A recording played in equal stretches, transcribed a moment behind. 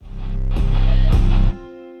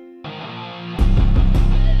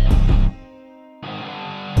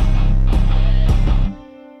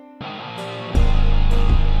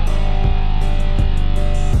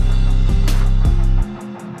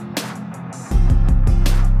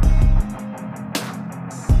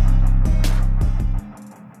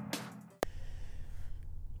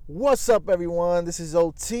What's up, everyone? This is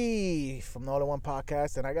OT from the All in One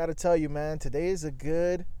Podcast, and I gotta tell you, man, today is a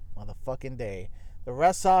good motherfucking day. The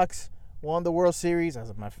Red Sox won the World Series.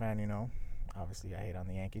 As my fan, you know, obviously I hate on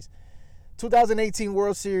the Yankees. 2018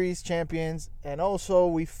 World Series champions, and also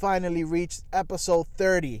we finally reached episode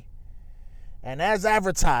 30. And as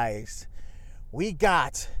advertised, we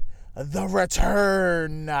got the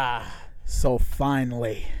return. So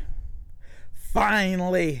finally,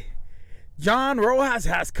 John Rojas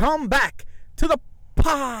has come back to the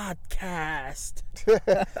podcast.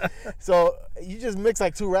 So you just mix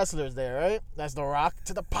like two wrestlers there, right? That's The Rock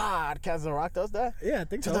to the podcast. The Rock does that? Yeah, I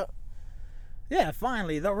think so. Yeah,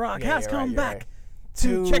 finally, The Rock has come back right.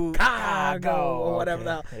 to Chicago or whatever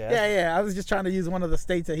okay. the hell. Yeah. I was just trying to use one of the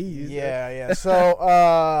states that he used. Yeah.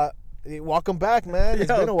 So, welcome back, man.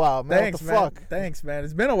 It's been a while, man. Thanks, what the fuck? Thanks, man.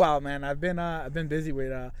 It's been a while, man. I've been busy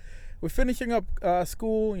with finishing up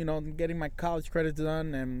school, you know, getting my college credits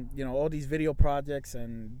done, and you know all these video projects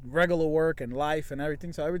and regular work and life and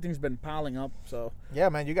everything. So everything's been piling up. So yeah,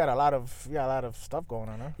 man, you got a lot of stuff going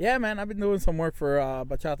on, huh? Yeah, man, I've been doing some work for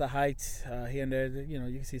Bachata Heights here and there. You know,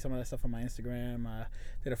 you can see some of that stuff on my Instagram.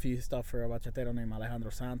 Did a few stuff for a bachatero named Alejandro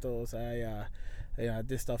Santos. I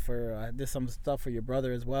did some stuff for your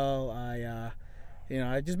brother as well. I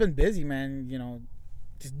just been busy, man. You know,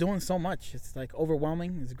 just doing so much. It's like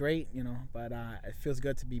overwhelming. It's great, you know, but it feels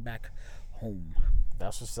good to be back home.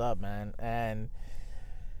 That's what's up, man. And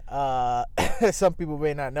some people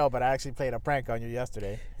may not know, but I actually played a prank on you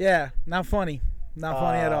yesterday. Yeah, not funny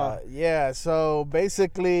at all. Yeah, so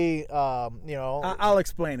basically, I'll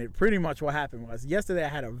explain it. Pretty much what happened was yesterday I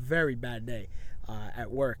had a very bad day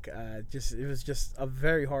at work. It was just a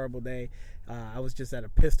very horrible day. I was just at a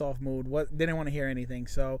pissed off mood. Didn't want to hear anything.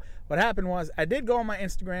 So what happened was I did go on my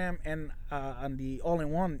Instagram and on the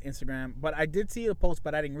All-in-One Instagram, but I did see the post,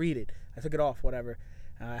 but I didn't read it. I took it off, whatever.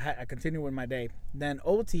 I continued with my day. Then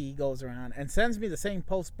OT goes around and sends me the same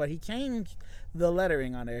post, but he changed the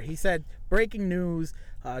lettering on there. He said, "Breaking news,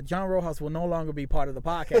 John Rojas will no longer be part of the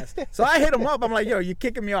podcast." So I hit him up. I'm like, "Yo, you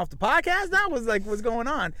kicking me off the podcast now?" What's going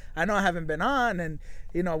on? I know I haven't been on, and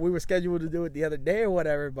you know we were scheduled to do it the other day or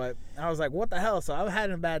whatever. But I was like, "What the hell?" So I was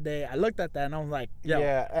having a bad day. I looked at that and I was like, "Yo."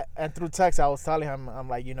 Yeah, and through text I was telling him, I'm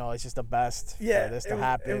like, you know, it's just the best for this to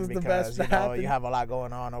happen. It was because the best to you know happen. you have a lot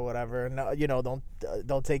going on or whatever. No, you know,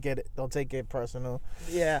 don't take it personal.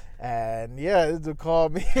 Yeah. And yeah, this dude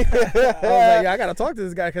called me. I was like, "Yeah, I gotta talk to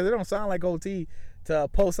this guy because it don't sound like OT to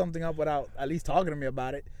post something up without at least talking to me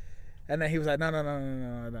about it." And then he was like, no.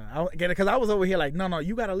 Because I was over here like, no,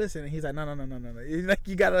 you gotta listen. And he's like, no. He's like,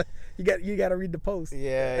 you gotta read the post.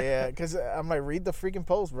 Yeah. Because I'm like, read the freaking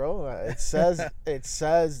post, bro. It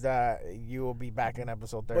says that you will be back in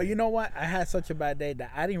episode 30. But you know what? I had such a bad day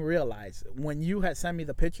that I didn't realize when you had sent me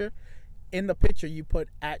the picture. In the picture you put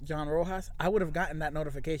at John Rojas, I would have gotten that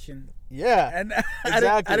notification. Yeah, and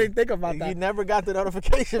exactly. I didn't think about that. You never got the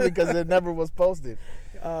notification because it never was posted.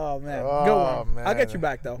 Oh man, good one. Man. I'll get you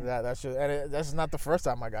back though. That's not the first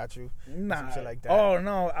time I got you. Nah, some shit like that. Oh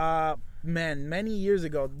no, man, many years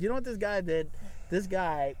ago. You know what this guy did? This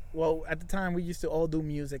guy, well, at the time we used to all do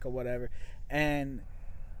music or whatever, and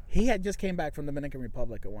he had just came back from Dominican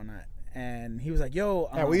Republic or whatnot. And he was like, "Yo."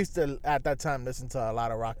 Yeah, we used to at that time listen to a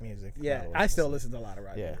lot of rock music. Yeah, I still listen to a lot of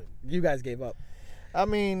rock music. You guys gave up. I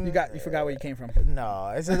mean, you forgot where you came from.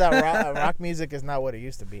 No, it's just that rock music is not what it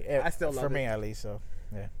used to be. I still love it for me at least. So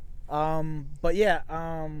yeah. But yeah.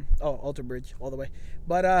 Alter Bridge all the way.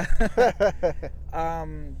 But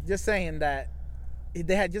just saying that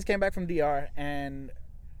they had just came back from DR and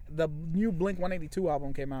the new Blink-182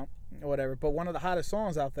 album came out or whatever. But one of the hottest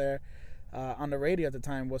songs out there. On the radio at the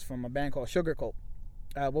time was from a band called Sugarcoat.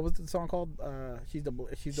 What was the song called? She's the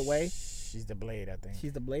Way. She's the Blade, I think.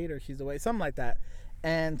 She's the Blade or She's the Way, something like that.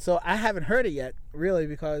 And so I haven't heard it yet, really,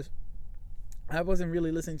 because I wasn't really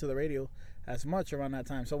listening to the radio as much around that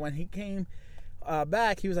time. So when he came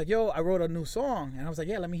back, he was like, "Yo, I wrote a new song," and I was like,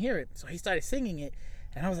 "Yeah, let me hear it." So he started singing it,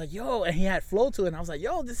 and I was like, "Yo," and he had flow to it, and I was like,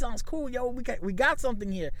 "Yo, this sounds cool. Yo, we got something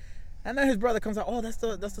here." And then his brother comes out, "Oh, that's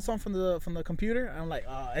the song from the computer." And I'm like,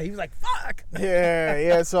 and he was like, "Fuck."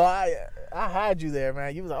 Yeah. So I had you there,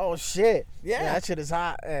 man. You was like, "Oh shit, yeah, that shit is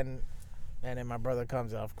hot." And then my brother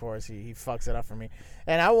comes out, of course, he fucks it up for me.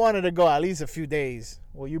 And I wanted to go at least a few days.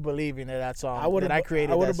 Well, you believing in that song? I would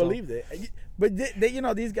have believed it. But they, you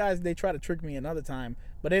know, these guys, they try to trick me another time,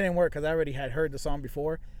 but it didn't work because I already had heard the song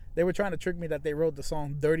before. They were trying to trick me that they wrote the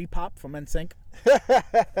song Dirty Pop from NSYNC.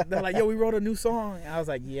 They're like, "Yo, we wrote a new song." I was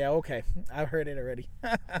like, "Yeah, okay. I've heard it already."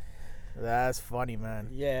 That's funny, man.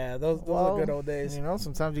 Yeah, those are good old days. You know,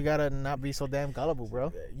 sometimes you gotta not be so damn gullible,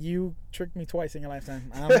 bro. You tricked me twice in your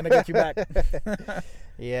lifetime. I'm gonna get you back.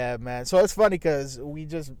 Yeah, man. So it's funny because we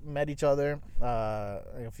just met each other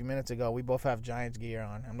a few minutes ago. We both have Giants gear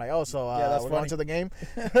on. I'm like, oh, so that's we're funny. going to the game?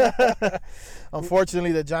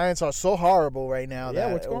 Unfortunately, the Giants are so horrible right now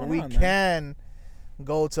Yeah, what's that going we on, can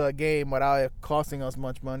go to a game without it costing us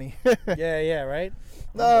much money. Yeah, right?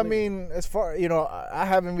 No, I mean, as far, I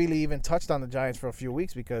haven't really even touched on the Giants for a few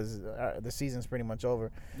weeks because the season's pretty much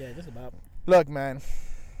over. Yeah, just about. Look, man.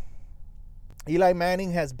 Eli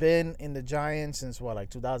Manning has been in the Giants since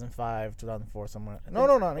like 2005, 2004, somewhere.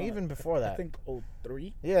 No, even before that. I think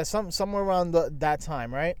 03. Yeah, somewhere around that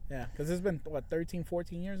time, right? Yeah, because it's been, 13,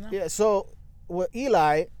 14 years now? Yeah, so with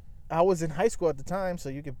Eli, I was in high school at the time, so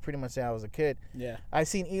you could pretty much say I was a kid. Yeah. I've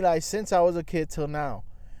seen Eli since I was a kid till now.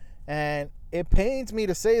 And it pains me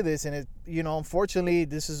to say this, and unfortunately,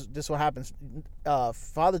 this is what happens.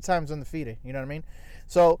 Father time's undefeated, you know what I mean?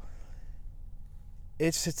 So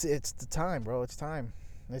it's the time, bro. It's time.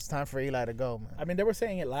 It's time for Eli to go, man. I mean, they were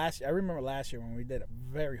saying it last year. I remember last year when we did a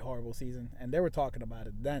very horrible season, and they were talking about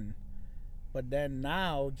it then. But then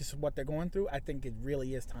now, just what they're going through, I think it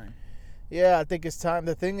really is time. Yeah, I think it's time.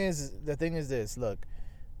 The thing is this. Look,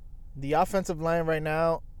 the offensive line right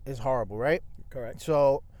now is horrible, right? Correct.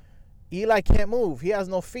 So Eli can't move. He has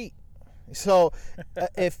no feet. So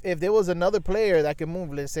if there was another player that could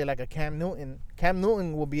move, let's say like a Cam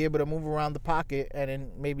Newton will be able to move around the pocket, and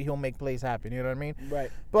then maybe he'll make plays happen. You know what I mean? Right.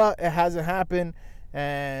 But it hasn't happened,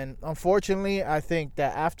 and unfortunately, I think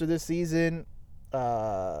that after this season,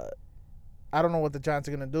 I don't know what the Giants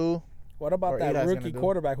are gonna do. What about that Eli's rookie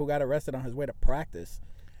quarterback who got arrested on his way to practice?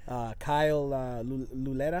 Kyle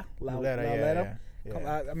Luleta? Lauletta,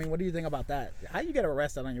 yeah. I mean, what do you think about that? How you get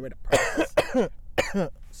arrested on your way to practice?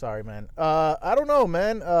 Sorry, man. I don't know,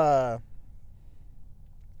 man.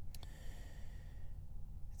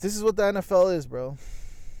 This is what the NFL is, bro.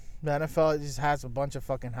 The NFL just has a bunch of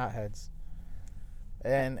fucking hotheads,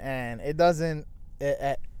 and it doesn't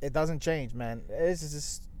change, man. It's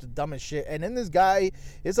just the dumbest shit. And then this guy,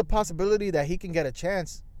 it's a possibility that he can get a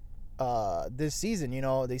chance this season.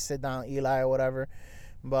 They sit down Eli or whatever,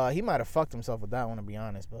 but he might have fucked himself with that one, to be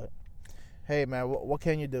honest. But hey, man, what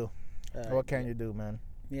can you do? What can you do, man?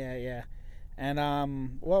 Yeah.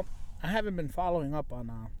 And well, I haven't been following up on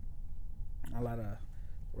a lot of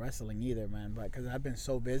wrestling either, man, but because I've been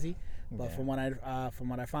so busy. But Yeah. from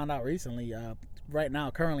what I found out recently, right now,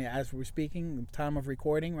 currently as we're speaking, time of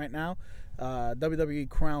recording right now, WWE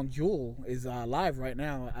Crown Jewel is live right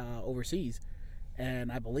now overseas,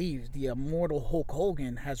 and I believe the immortal Hulk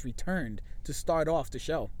Hogan has returned to start off the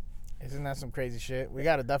show. Isn't that some crazy shit? We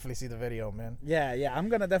gotta definitely see the video, man. Yeah. I'm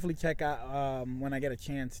gonna definitely check out when I get a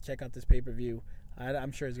chance. Check out this pay-per-view.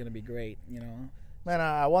 I'm sure it's gonna be great. Man,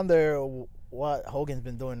 I wonder what Hogan's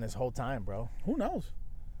been doing this whole time, bro. Who knows?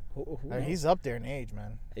 Who knows? He's up there in age,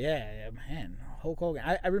 man. Yeah, man. Hulk Hogan.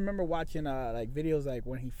 I remember watching like videos like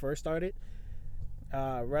when he first started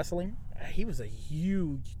wrestling. He was a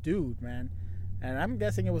huge dude, man. And I'm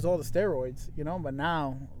guessing it was all the steroids, But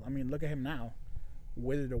now, I mean, look at him now,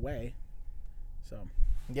 withered away. So.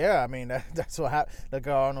 Yeah, I mean that's what happened. Look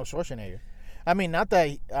at Arnold Schwarzenegger. I mean, not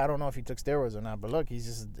that I don't know if he took steroids or not, but look, he's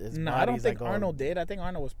just his No, I don't body's think like Arnold did. I think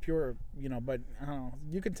Arnold was pure, but I don't know.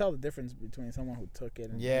 You can tell the difference between someone who took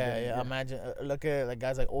it. And Yeah. Imagine, look at like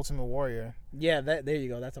guys like Ultimate Warrior. Yeah, there you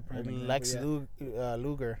go. That's a prime example. Lex yeah.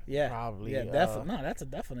 Luger. Yeah, probably. Yeah, definitely. No, that's a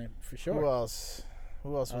definite for sure. Who else?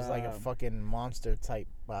 Who else was like a fucking monster type?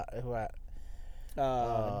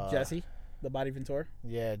 Jesse, the Body Ventura.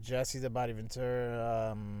 Yeah, Jesse the Body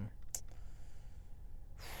Ventura.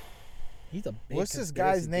 He's a big What's this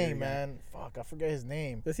guy's name, man? Fuck, I forget his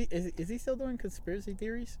name. Is he still doing conspiracy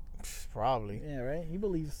theories? Probably. Yeah, right. He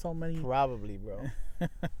believes so many. Probably, bro.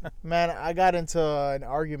 Man, I got into an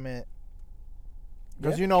argument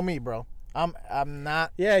because you know me, bro. I'm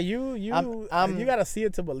not. Yeah, you I'm you gotta see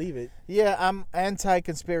it to believe it. Yeah, I'm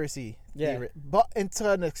anti-conspiracy. Yeah, theory. But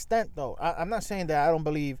to an extent, though, I'm not saying that I don't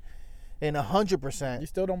believe in 100%. You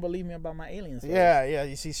still don't believe me about my aliens? Yeah.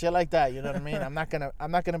 You see shit like that. You know what I mean? I'm not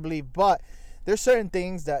gonna believe, but there's certain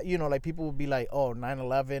things that like people would be like, oh,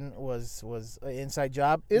 9/11 was an inside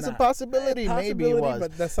job. It's a possibility. Maybe it was.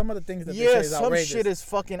 But there's some of the things that they say is some outrageous. shit is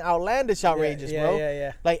fucking outlandish, outrageous, bro.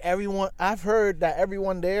 Yeah. Like I've heard that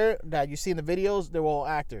everyone there that you see in the videos, they're all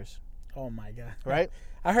actors. Oh my god. Right?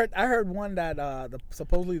 I heard one that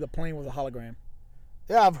supposedly the plane was a hologram.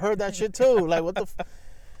 Yeah, I've heard that shit too. Like what the.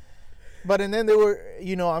 But and then there were,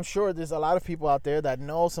 I'm sure there's a lot of people out there that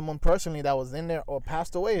know someone personally that was in there or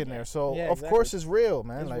passed away in there. So of course it's real,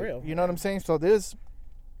 man. It's real. You know what I'm saying? So there's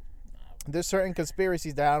certain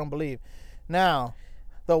conspiracies that I don't believe. Now,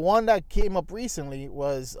 the one that came up recently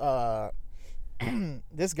was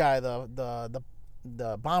this guy, the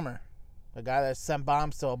the bomber, the guy that sent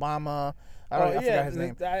bombs to Obama. I forgot his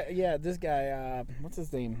name. This guy. What's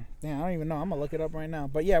his name? Damn, I don't even know. I'm gonna look it up right now.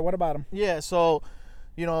 But yeah, what about him? Yeah, so,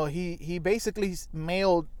 he basically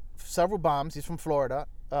mailed several bombs. He's from Florida.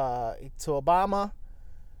 To Obama,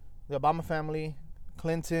 the Obama family,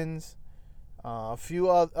 Clintons, a few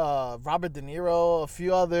Robert De Niro, a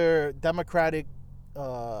few other Democratic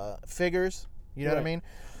figures. You know what I mean?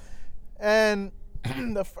 And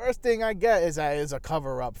the first thing I get is that it's a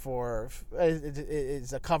cover up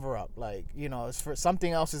it's a cover up. Like, it's for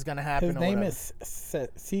something else is gonna happen. His name is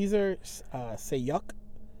Caesar Sayoc.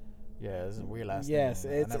 Yeah, it's a weird last name. Yes,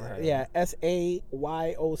 it's Sayyoc.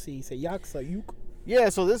 Sayoc. Yeah,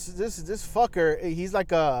 so this fucker, he's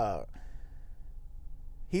like a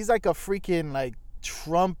freaking like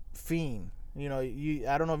Trump fiend. I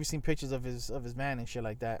don't know if you've seen pictures of his van and shit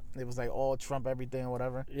like that. It was like all Trump everything or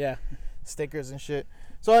whatever. Yeah. Stickers and shit.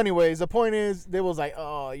 So anyways, the point is, they was like,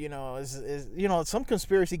 some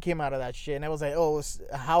conspiracy came out of that shit. And it was like,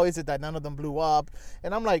 how is it that none of them blew up?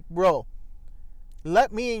 And I'm like, bro,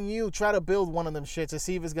 let me and you try to build one of them shits to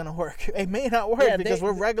see if it's going to work. It may not work because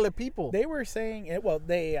we're regular people. They were saying,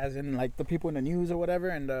 they, as in like the people in the news or whatever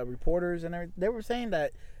and the reporters and everything, they were saying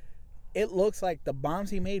that it looks like the bombs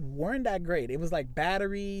he made weren't that great. It was like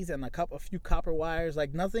batteries and a few copper wires,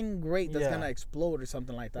 like nothing great that's gonna explode or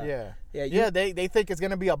something like that. They think it's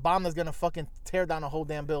gonna be a bomb that's gonna fucking tear down a whole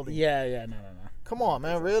damn building. No. Come on,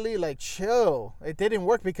 man, really? Like, chill. It didn't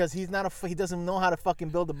work because he doesn't know how to fucking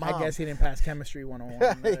build a bomb. I guess he didn't pass chemistry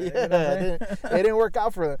 101. It didn't work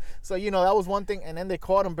out for him. So that was one thing, and then they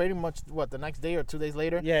caught him pretty much the next day or 2 days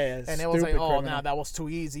later. Yeah. And it was like, nah, that was too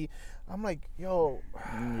easy. I'm like, yo,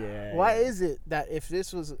 why is it that if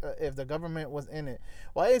the government was in it,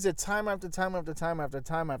 why is it time after time after time after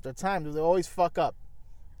time after time do they always fuck up,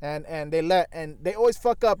 and they always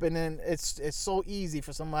fuck up, and then it's so easy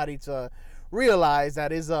for somebody to realize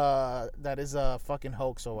that is a fucking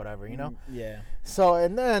hoax or whatever, Yeah. So,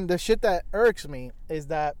 and then the shit that irks me is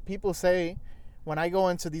that people say, when I go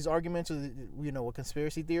into these arguments with with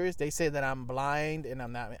conspiracy theorists, they say that I'm blind and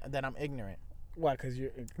that I'm ignorant. Why?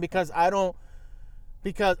 Because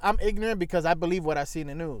I'm ignorant because I believe what I see in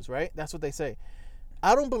the news, right? That's what they say.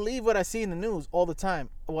 I don't believe what I see in the news all the time.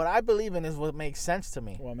 What I believe in is what makes sense to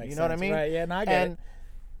me. What I mean? Right? Yeah, no, I get it.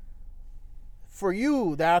 For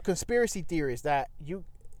you, that are conspiracy theorists, that you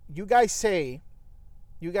guys say,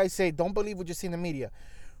 don't believe what you see in the media.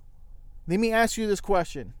 Let me ask you this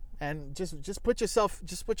question, and just put yourself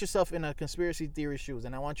in a conspiracy theorist's shoes,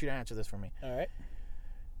 and I want you to answer this for me. All right.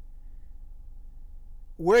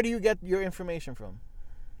 Where do you get your information from?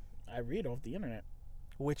 I read off the internet.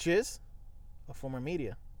 Which is a form of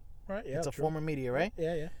media. Right, yeah. It's a form of media, right?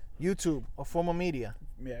 Yeah. YouTube, a form of media.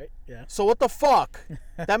 Yeah. So what the fuck?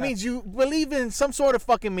 That means you believe in some sort of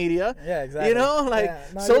fucking media. Yeah, exactly.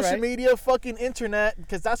 Social media, fucking internet,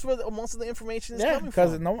 because that's where most of the information is coming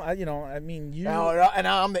from. And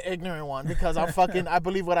I'm the ignorant one because I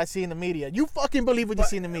believe what I see in the media. You fucking believe what you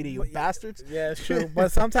see in the media, you bastards. Yeah, it's true.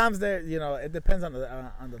 But sometimes it depends on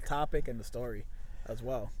the topic and the story as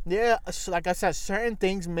well. Yeah, like I said, certain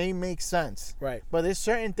things may make sense. Right. But there's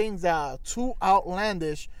certain things that are too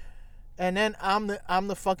outlandish. And then I'm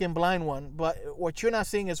the fucking blind one. But what you're not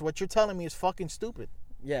seeing is what you're telling me is fucking stupid.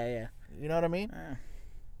 Yeah. You know what I mean?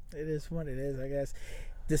 It is what it is, I guess.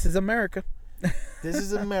 This is America. This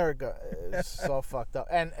is America. It's so fucked up.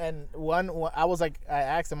 And I was like, I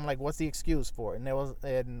asked him, like, what's the excuse for it?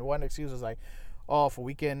 And one excuse was like, for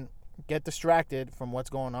we can get distracted from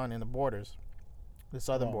what's going on in the borders, the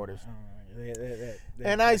southern borders.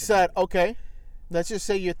 And I said, okay. Let's just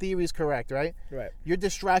say your theory is correct, right? Right. You're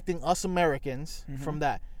distracting us Americans from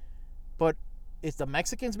that. But is the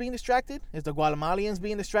Mexicans being distracted? Is the Guatemalans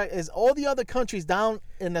being distracted? Is all the other countries down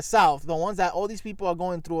in the south, the ones that all these people are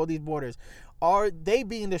going through all these borders, are they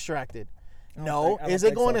being distracted? No. Is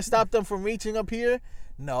it going to stop them from reaching up here?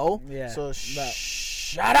 No. Yeah. So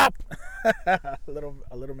shut up. a little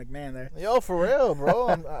McMahon there. Yo, for real,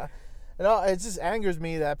 bro. It just angers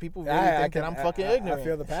me that people really think that I'm fucking ignorant. I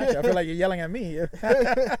feel the passion. I feel like you're yelling at me.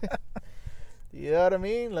 You know what I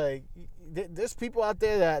mean? Like, there's people out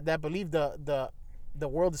there that believe the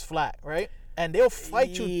world is flat, right? And they'll fight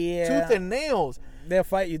you tooth and nails. They'll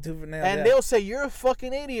fight you tooth and nails. And they'll say you're a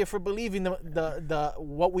fucking idiot for believing the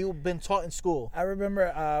what we've been taught in school. I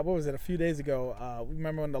remember what was it, a few days ago?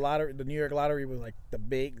 Remember when the New York lottery was like the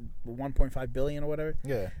big 1.5 billion or whatever?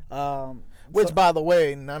 Yeah. Which, by the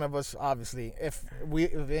way, none of us, obviously, if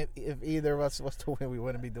either of us was to win, we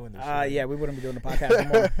wouldn't be doing this shit. Yeah, we wouldn't be doing the podcast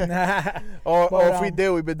anymore. or if we did,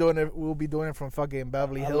 we'll be doing it from fucking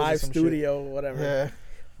Beverly Hills. A live or some studio, or whatever. Yeah.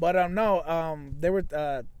 But no, they were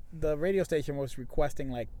the radio station was requesting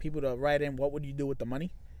like people to write in what would you do with the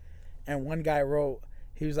money, and one guy wrote,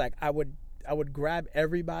 he was like, I would grab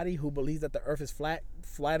everybody who believes that the Earth is flat,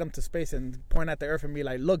 fly them to space, and point at the Earth and be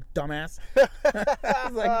like, look, dumbass. I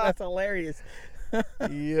was like, that's hilarious.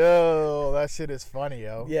 Yo, that shit is funny,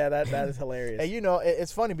 yo. Yeah, that is hilarious. And you know,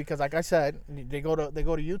 it's funny because, like I said, they go to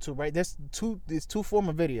YouTube, right? There's two form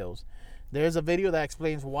of videos. There's a video that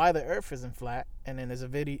explains why the Earth isn't flat, and then there's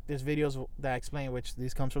videos that explain, which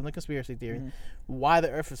this comes from the conspiracy theory, why the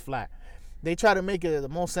Earth is flat. They try to make it the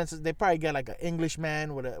most sense. They probably get like an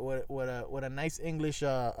Englishman with a nice English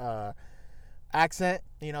accent,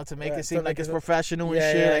 you know, to make it seem so like it's professional and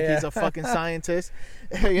shit, like he's a fucking scientist.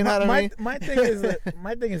 You know what I mean? My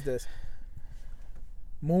thing is this: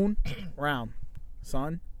 moon round,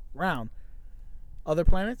 sun round, other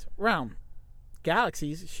planets round,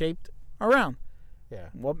 galaxies shaped around. Yeah.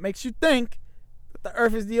 What makes you think that the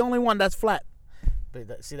Earth is the only one that's flat?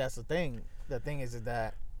 But see, that's the thing. The thing is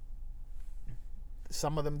that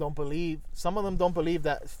some of them believe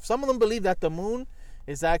that the moon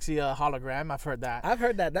is actually a hologram. I've heard that.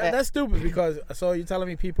 That's stupid because so you're telling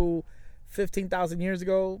me people 15,000 years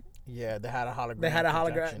ago? Yeah, they had a hologram.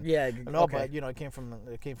 Projection. Yeah. No, okay. But you know, it came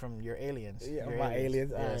from your aliens. Yeah, your my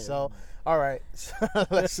aliens. Yeah, so all right,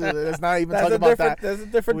 let's not even talk about that. That's a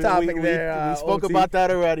different topic there. We spoke about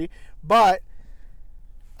that already, but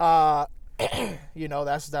you know,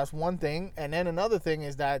 that's one thing, and then another thing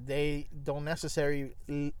is that they don't necessarily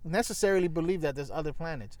believe that there's other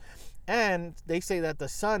planets, and they say that the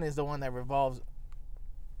sun is the one that revolves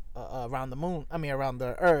around the moon. I mean, around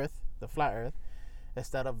the Earth, the flat Earth,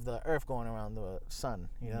 instead of the Earth going around the sun.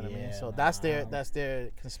 You know what I mean? So that's their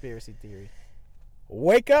conspiracy theory.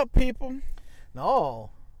 Wake up, people!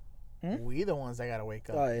 No, we the ones that gotta wake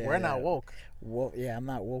up. Oh, yeah, We're not woke. Yeah, I'm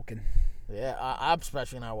not woken. Yeah, I'm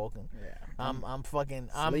especially not woken. Yeah, I'm fucking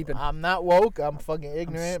sleeping. I'm not woke. I'm fucking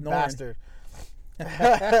ignorant bastard.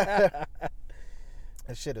 That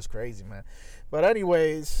shit is crazy, man. But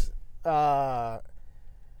anyways,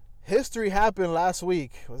 history happened last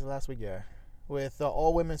week. Was it last week? Yeah, with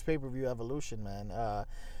all women's pay-per-view Evolution, man.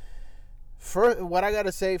 What I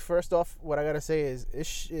gotta say is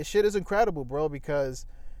shit is incredible, bro, because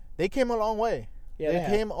they came a long way. Yeah, they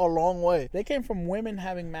came a long way. They came from women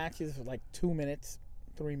having matches for like 2 minutes,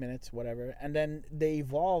 3 minutes, whatever, and then they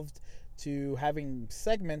evolved to having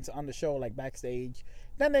segments on the show like backstage.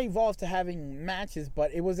 Then they evolved to having matches,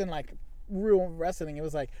 but it wasn't like real wrestling. It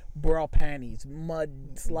was like bra panties, mud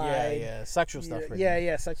slide, sexual stuff.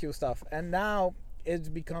 Sexual stuff. And now it's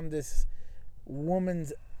become this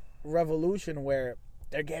woman's revolution where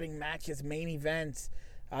they're getting matches, main events.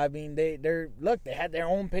 I mean, they had their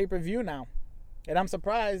own pay-per-view now. And I'm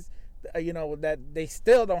surprised, that they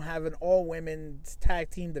still don't have an all-women's tag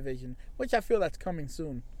team division, which I feel that's coming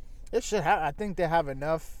soon. It should have. I think they have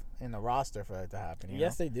enough in the roster for it to happen.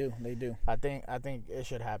 Yes, they do. They do. I think it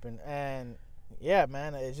should happen. And yeah,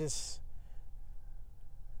 man, it's just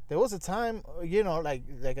there was a time, like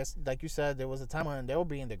you said, there was a time when they were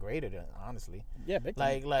being degraded. Honestly. Yeah, big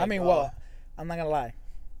time. Like I mean, well, I'm not gonna lie.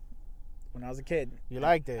 When I was a kid, you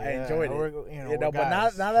liked it. I enjoyed it. But now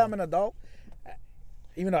that I'm an adult.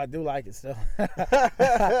 Even though I do like it still.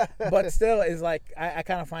 But still, it's like, I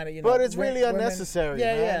kind of find it, But it's really unnecessary,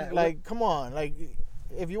 man. Yeah. Like, come on. Like,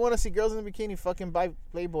 if you want to see girls in the bikini, fucking buy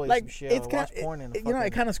Playboy some shit or watch porn in the fucking...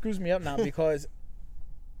 it kind of screws me up now because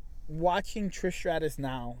watching Trish Stratus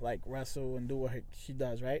now, like, wrestle and do what she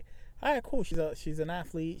does, right? All right, cool. She's an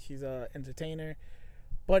athlete. She's an entertainer.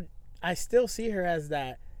 But I still see her as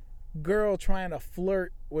that girl trying to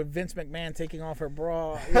flirt with Vince McMahon, taking off her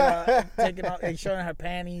bra, taking off and showing her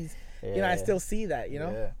panties. I still see that.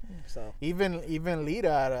 Yeah. So even Lita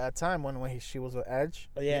at a time when she was with Edge,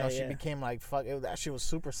 she became like fuck. That shit was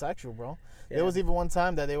super sexual, bro. Yeah. There was even one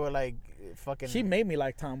time that they were like fucking. She made me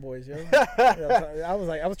like tomboys, yo. I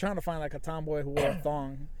was trying to find like a tomboy who wore a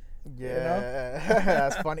thong. Yeah,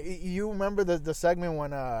 that's funny. You remember the segment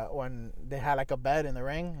when they had like a bed in the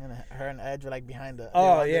ring and her and Edge were like behind the.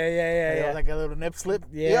 Yeah. Like a little nip slip.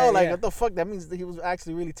 Yeah, what the fuck? That means that he was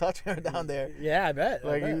actually really touching her down there. Yeah, I bet.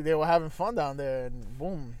 They were having fun down there, and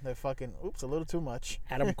boom, they fucking a little too much.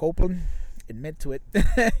 Adam Copeland, admit to it.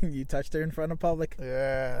 You touched her in front of public.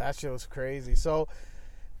 Yeah, that shit was crazy. So,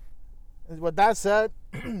 with that said,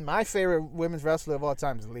 my favorite women's wrestler of all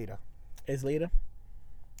time is Lita. Is Lita?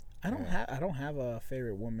 I don't have a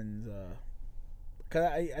favorite woman's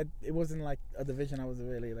cause it wasn't like a division I was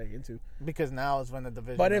really like into. Because now is when the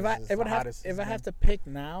division. But if I have to pick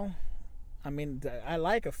now, I mean I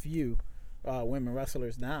like a few women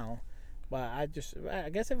wrestlers now. But I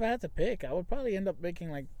guess if I had to pick, I would probably end up picking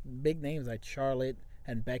like big names like Charlotte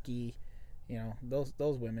and Becky, you know,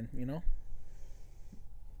 those women, you know.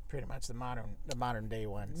 Pretty much the modern day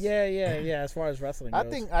ones. Yeah. As far as wrestling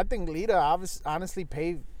goes. I think Lita honestly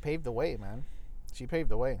paved the way, man. She paved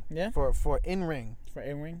the way. Yeah. For in ring. For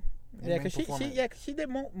in ring. Yeah, because she did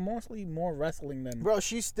mostly more wrestling than. Bro,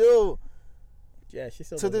 she's still. Yeah, she's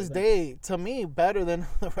still. To this day, to me, better than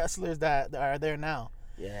the wrestlers that are there now.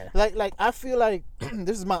 Yeah. Like I feel like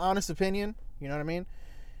this is my honest opinion. You know what I mean?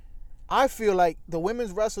 I feel like the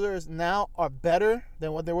women's wrestlers now are better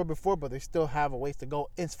than what they were before, but they still have a ways to go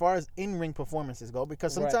as far as in-ring performances go.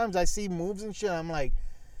 Because sometimes I see moves and shit, I'm like,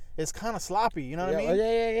 it's kind of sloppy. You know what I mean? Oh,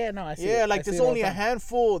 yeah. No, I see. Yeah, like there's only a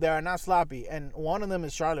handful that are not sloppy, and one of them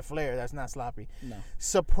is Charlotte Flair. That's not sloppy. No.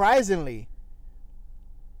 Surprisingly,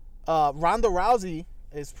 Ronda Rousey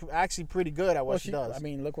is actually pretty good at what she does. I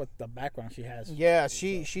mean, look what the background she has. Yeah,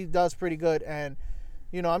 she does pretty good, and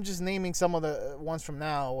you know, I'm just naming some of the ones from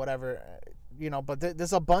now, or whatever, you know. But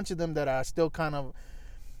there's a bunch of them that are still kind of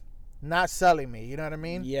not selling me. You know what I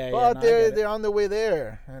mean? Yeah. But they're on their way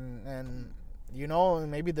there, and you know,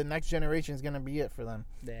 maybe the next generation is gonna be it for them.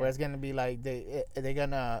 Yeah. Where it's gonna be like they're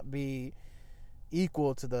gonna be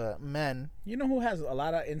equal to the men. You know who has a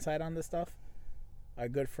lot of insight on this stuff? Our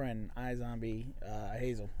good friend iZombie,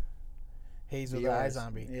 Hazel. Hazel the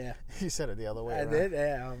iZombie. Yeah. You said it the other way. I did?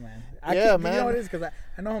 Yeah, oh man. Man. You know what it is? Because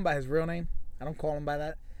I know him by his real name. I don't call him by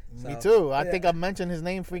that. So, me too. I think I mentioned his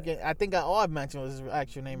name I think all I've mentioned was his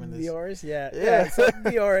actual name in this. Dioris, yeah. So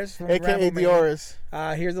Dioris from AKA Dioris.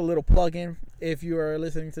 Here's a little plug-in. If you are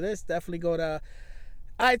listening to this, definitely go to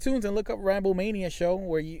iTunes and look up Ramblemania Show,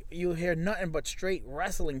 where you'll hear nothing but straight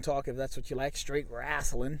wrestling talk, if that's what you like, straight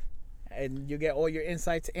wrestling. And you get all your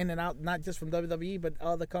insights in and out, not just from WWE, but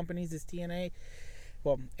other companies. It's TNA,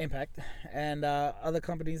 well, Impact, and other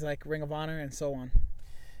companies like Ring of Honor and so on.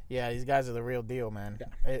 Yeah, these guys are the real deal, man.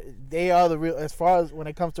 Yeah. They are the real. As far as when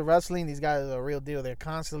it comes to wrestling, these guys are the real deal. They're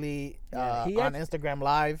constantly on Instagram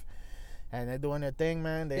Live, and they're doing their thing,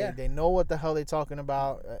 man. They know what the hell they're talking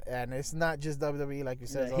about, and it's not just WWE, like you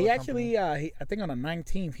said. Yeah, he actually, I think on the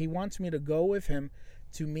 19th, he wants me to go with him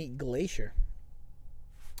to meet Glacier.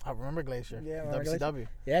 I remember Glacier. Yeah, WCW. Glacier.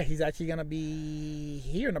 Yeah, he's actually gonna be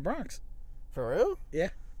here in the Bronx. For real? Yeah.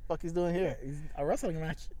 Fuck, he's doing here? He's a wrestling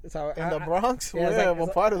match. So in the Bronx? Yeah, where?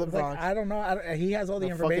 What part of the Bronx? Like, I don't know. He has all the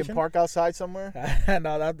information. Fucking park outside somewhere?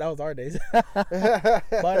 No, that was our days.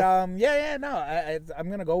 But I'm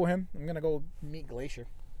gonna go with him. I'm gonna go meet Glacier.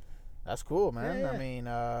 That's cool, man. Yeah. I mean,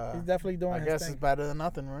 he's definitely doing. I guess it's better than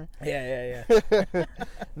nothing, right? Yeah.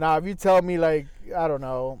 Now, if you tell me, like, I don't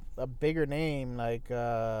know, a bigger name, like,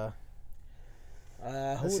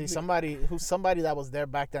 let's see, somebody that was there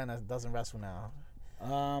back then that doesn't wrestle now.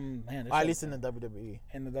 Man, at least in the WWE.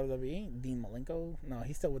 In the WWE, Dean Malenko. No,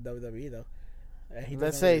 he's still with WWE though.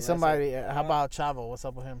 Let's say really somebody. How about Chavo? What's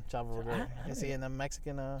up with him? Chavo Rivera. Is he in the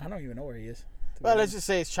Mexican? I don't even know where he is. Well, let's just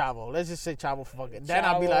say it's Chavo. Let's just say Chavo for fucking. Then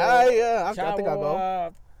I'll be like, I think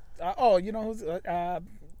I'll go. You know who's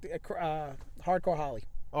Hardcore Holly.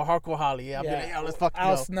 Oh, Hardcore Holly. Yeah, I'll be like, let's fucking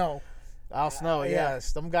Al Snow. Al Snow, yes.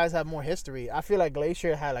 Some guys have more history. I feel like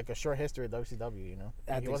Glacier had like a short history at WCW, you know?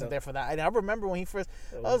 He wasn't there for that. And I remember when he first,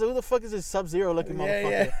 I was like, who the fuck is this Sub-Zero looking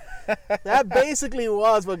motherfucker? Yeah. That basically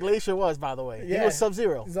was what Glacier was, by the way. Yeah. He was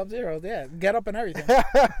Sub-Zero. Sub-Zero, yeah. Get up and everything.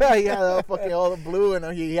 He had fucking all the blue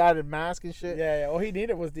and he had a mask and shit. Yeah. All he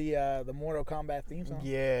needed was the Mortal Kombat theme song.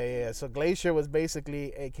 Yeah. So Glacier was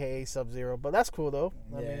basically AKA Sub-Zero. But that's cool, though.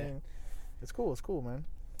 I mean, it's cool, man.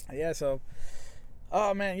 Yeah, so...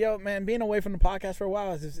 Oh man, being away from the podcast for a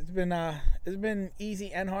while, it's been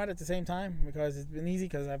easy and hard at the same time, because it's been easy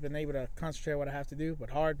because I've been able to concentrate on what I have to do, but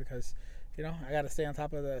hard because, you know, I got to stay on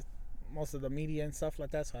top of most of the media and stuff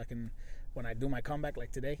like that, so I can, when I do my comeback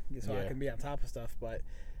like today, I can be on top of stuff. But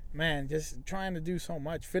man, just trying to do so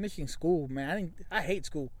much, finishing school, man, I hate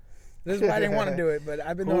school. This is why I didn't want to do it, but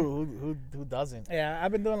I've been doing. Who doesn't? Yeah,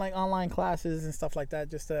 I've been doing like online classes and stuff like that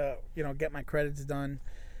just to, you know, get my credits done,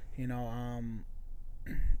 you know.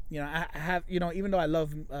 You know, I have, you know, even though I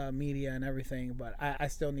love media and everything, but I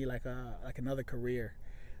still need like another career,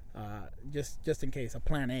 just in case, a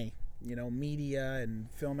plan A. You know, media and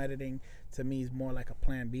film editing to me is more like a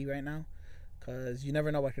plan B right now, because you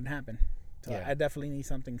never know what can happen. So I definitely need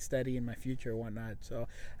something steady in my future or whatnot. So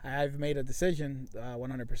I've made a decision,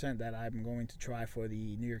 100%, that I'm going to try for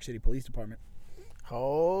the New York City Police Department.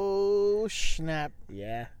 Oh snap!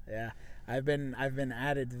 Yeah. I've been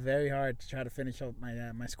at it very hard to try to finish up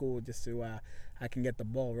my school just so I can get the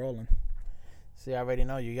ball rolling. See, I already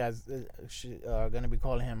know you guys are going to be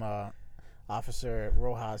calling him Officer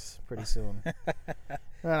Rojas pretty soon.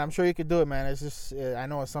 Man, I'm sure you could do it, man. It's just I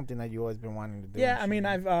know it's something that you always been wanting to do. Yeah, I mean,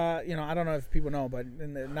 I've I don't know if people know, but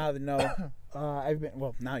now they know.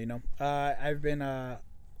 Now you know. I've been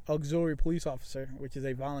auxiliary police officer, which is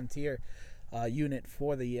a volunteer unit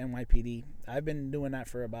for the NYPD. I've been doing that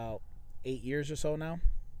for about 8 years or so now.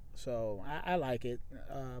 So I like it,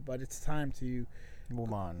 but it's time to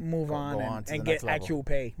move on and get actual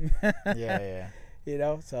pay. Yeah. You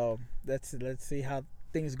know, so let's see how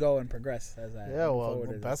things go and progress as I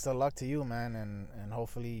best of luck to you, man, and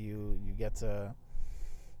hopefully you get to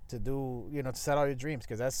do, you know, to set out your dreams,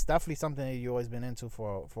 because that's definitely something that you've always been into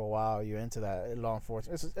for a while. You're into that law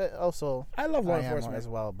enforcement. It's also, I love law enforcement as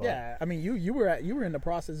well. But yeah, I mean, you were in the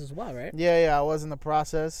process as well, right? Yeah, I was in the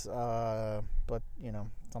process, but you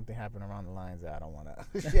know, something happened around the lines that I don't want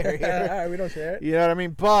to share here. All right, we don't share it. You know what I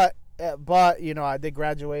mean? But you know, I did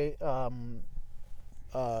graduate in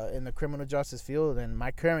the criminal justice field, and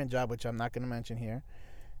my current job, which I'm not going to mention here,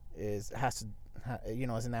 is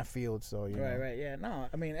in that field. So right, yeah. No,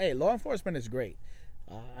 I mean, hey, law enforcement is great.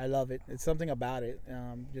 I love it. It's something about it.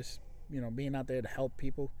 Just, you know, being out there to help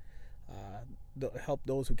people, help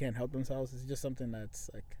those who can't help themselves. It's just something that's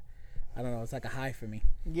like, I don't know. It's like a high for me.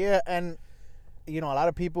 Yeah, and you know, a lot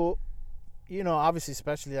of people, you know, obviously,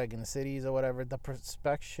 especially like in the cities or whatever, the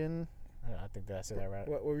perspection. I think that I said that right.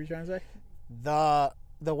 What were you trying to say?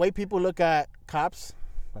 The way people look at cops.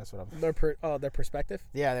 That's what I'm. Their perspective.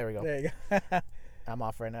 Yeah, there we go. There you go. I'm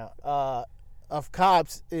off right now. Of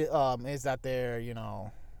cops, is that they're, you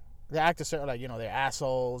know, they act a certain, like, you know, they're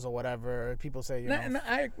assholes or whatever. People say, I'm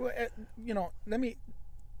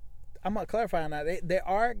gonna clarify on that. There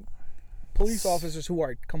are police officers who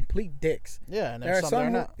are complete dicks. Yeah, and there's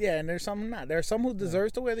some not. Yeah, and there's some not. There are some who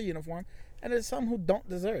deserves to wear the uniform, and there's some who don't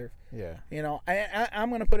deserve. Yeah. You know, I'm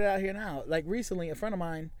gonna put it out here now. Like recently, a friend of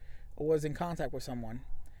mine was in contact with someone,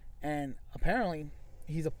 and apparently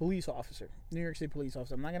he's a police officer, New York City police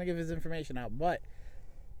officer. I'm not gonna give his information out, but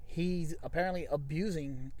he's apparently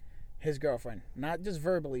abusing his girlfriend, not just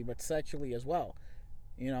verbally but sexually as well.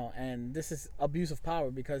 You know, and this is abuse of power,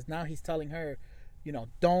 because now he's telling her, you know,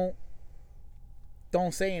 don't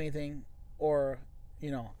say anything, or,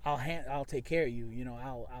 you know, I'll take care of you. You know,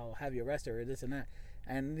 I'll have you arrested or this and that.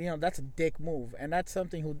 And, you know, that's a dick move, and that's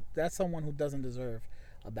someone who doesn't deserve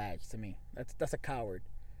a badge to me. That's a coward,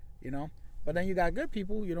 you know. But then you got good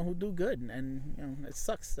people, you know, who do good, and you know, it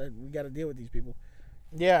sucks that we got to deal with these people.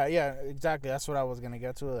 Yeah, exactly. That's what I was gonna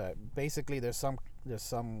get to. That basically, there's some.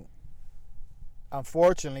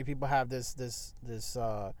 Unfortunately, people have this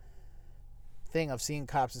thing of seeing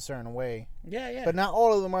cops a certain way. Yeah. But not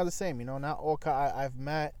all of them are the same. You know, not all. I've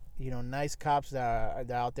met, you know, nice cops that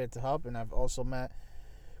are out there to help, and I've also met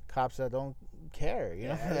cops that don't care. You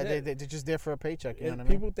know, they're just there for a paycheck. You know what I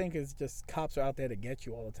mean? People think it's just cops are out there to get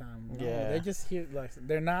you all the time. No, yeah, they're just here. Like,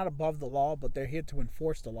 they're not above the law, but they're here to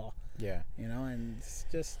enforce the law. Yeah, you know, and it's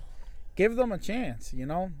just give them a chance. You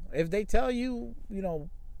know, if they tell you, you know,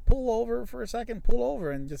 pull over for a second, pull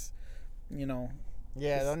over, and just, you know.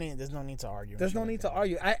 Yeah, there's no need to argue. There's no need to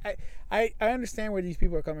argue. I understand where these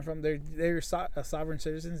people are coming from. They're sovereign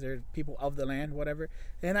citizens. They're people of the land, whatever.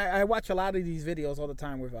 And I watch a lot of these videos all the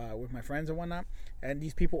time with my friends and whatnot. And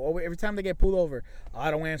these people, every time they get pulled over,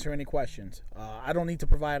 I don't answer any questions. I don't need to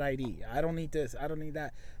provide ID. I don't need this. I don't need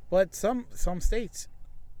that. But some states,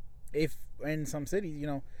 in some cities, you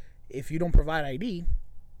know, if you don't provide ID,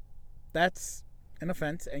 that's an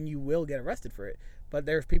offense, and you will get arrested for it. But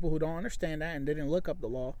there's people who don't understand that and didn't look up the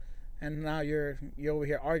law, and now you're over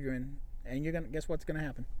here arguing, and you're gonna guess what's gonna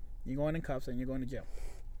happen? You're going in cuffs and you're going to jail.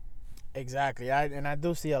 Exactly. I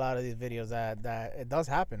do see a lot of these videos that it does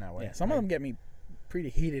happen that way. Yeah, some of them get me pretty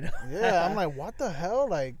heated. Yeah, I'm like, what the hell?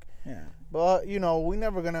 Like, yeah. But you know, we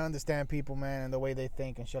never gonna understand people, man, and the way they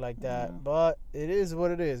think and shit like that. Yeah. But it is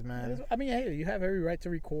what it is, man. I mean, hey, you have every right to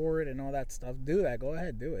record and all that stuff. Do that. Go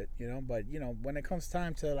ahead, do it. You know, but you know, when it comes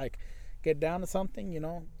time to like get down to something, you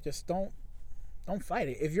know, just don't fight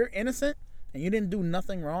it. If you're innocent and you didn't do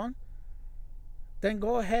nothing wrong, then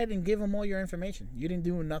go ahead and give them all your information. You didn't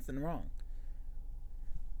do nothing wrong.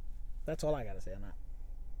 That's all I gotta say on that.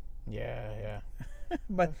 Yeah.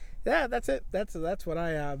 But yeah, that's it. That's what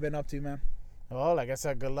I been up to, man. Well, like I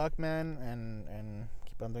said, good luck, man, and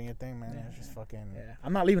keep on doing your thing, man. It's just fucking. Yeah,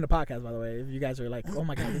 I'm not leaving the podcast, by the way. If you guys are like, oh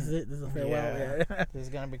my god, this is it. This is a farewell. Yeah. This is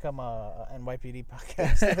gonna become a NYPD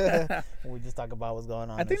podcast. We just talk about what's going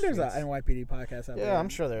on. I think there's a NYPD podcast out there. Yeah, I'm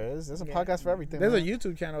sure there is. There's a podcast for everything. There's a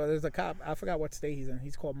YouTube channel. There's a cop. I forgot what state he's in.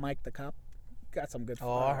 He's called Mike the Cop. Got some good.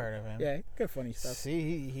 I heard of him. Yeah, good funny stuff.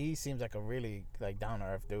 See, he seems like a really like down to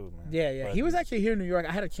earth dude, man. Yeah. He was actually here in New York.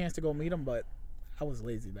 I had a chance to go meet him, but I was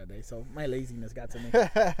lazy that day, so my laziness got to me.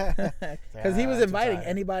 Because he was inviting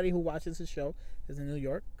anybody who watches his show is in New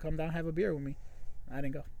York, come down have a beer with me. I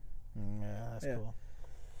didn't go. Yeah, that's cool.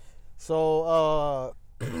 So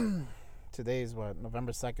today's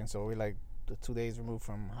November 2nd, so we're like 2 days removed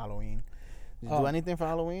from Halloween. Did you do anything for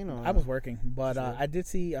Halloween? Or? I was working, but I did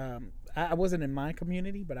see. I wasn't in my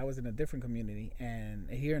community, but I was in a different community, and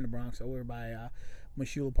here in the Bronx, over by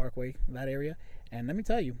Mashula Parkway, that area. And let me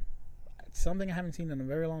tell you, something I haven't seen in a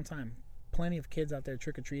very long time. Plenty of kids out there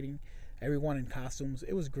trick or treating, everyone in costumes.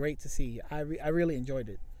 It was great to see. I really enjoyed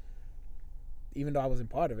it, even though I wasn't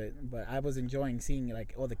part of it. But I was enjoying seeing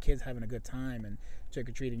like all the kids having a good time and trick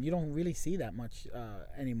or treating. You don't really see that much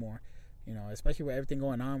anymore. You know, especially with everything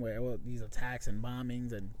going on with these attacks and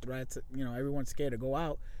bombings and threats. You know, everyone's scared to go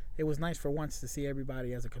out. It was nice for once to see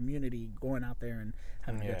everybody as a community going out there and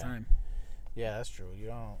having a good time. Yeah, that's true. You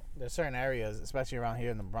don't. There's certain areas, especially around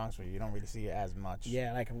here in the Bronx, where you don't really see it as much.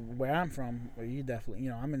 Yeah, like where I'm from, you definitely. You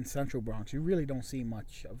know, I'm in Central Bronx. You really don't see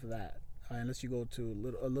much of that unless you go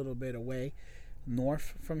to a little bit away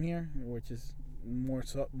north from here, which is more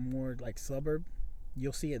like suburb.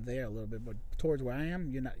 You'll see it there a little bit, but towards where I am,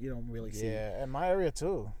 you don't really see it. Yeah, and my area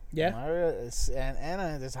too. Yeah, my area is,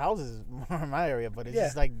 and there's houses more in my area, but it's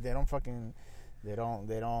just like they don't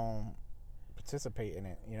participate in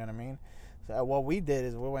it. You know what I mean? So what we did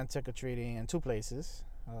is we went trick or treating in two places.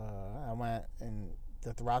 I went in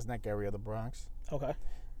the Rosneck area of the Bronx. Okay.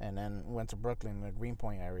 And then went to Brooklyn, the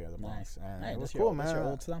Greenpoint area of the Bronx. Nice. And hey, it was cool, man. That's your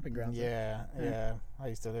old stomping ground. Yeah. I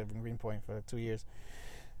used to live in Greenpoint for 2 years.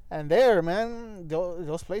 And there, man,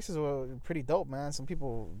 those places were pretty dope, man. Some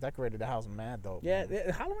people decorated the house mad dope. Yeah,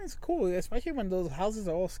 Halloween's cool, especially when those houses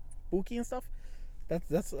are all spooky and stuff. I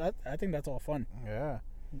think that's all fun. Yeah.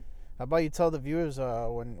 How about you tell the viewers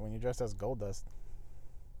when you dressed as Goldust?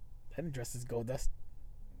 I didn't dress as Goldust.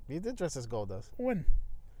 You did dress as Goldust. When?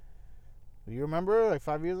 Do you remember, like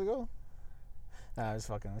 5 years ago? Nah, I was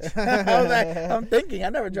fucking. I'm thinking. I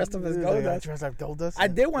never dressed up as Goldust. Like, dressed like Goldust. I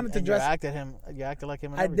did wanted to dress. You acted like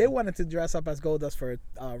him. I did wanted to dress up as Goldust for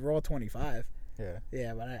Raw 25. Yeah.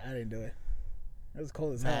 Yeah, but I didn't do it. It was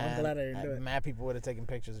cold as hell. I'm glad I didn't do it. Mad people would have taken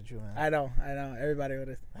pictures of you, man. I know. Everybody would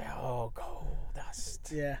have. Oh,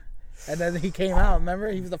 Goldust. Yeah. And then he came out. Remember,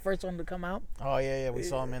 he was the first one to come out. Oh yeah, we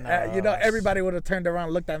saw him in. Everybody would have turned around,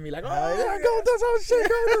 and looked at me like, "Oh, yeah, Goldust! Oh shit,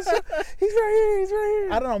 Goldust! He's right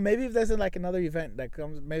here! I don't know. Maybe if there's like another event that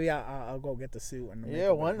comes, maybe I'll go get the suit and. Yeah,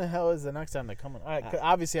 when the hell is the next time they're coming? All right,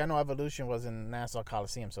 obviously I know Evolution was in Nassau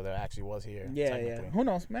Coliseum, so there actually was here. Yeah. Who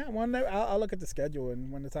knows, man? One day I'll look at the schedule,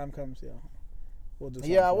 and when the time comes, we'll do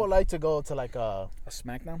something. Yeah, I would like to go to like a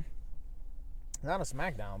SmackDown. Not a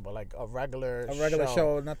SmackDown, but like a regular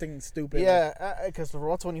show, nothing stupid. Yeah, because the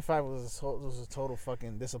Raw 25 was a total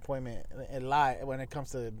fucking disappointment in live when it comes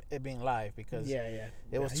to it being live because it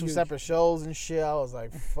was two separate shows and shit. I was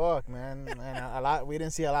like, fuck, man, and we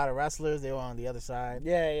didn't see a lot of wrestlers. They were on the other side.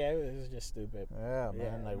 Yeah, it was just stupid. Yeah,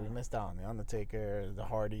 man, we missed out on the Undertaker, the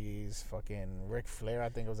Hardys, fucking Ric Flair. I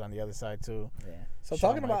think it was on the other side too. Yeah. So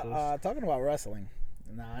talking about wrestling.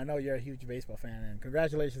 Now, I know you're a huge baseball fan, and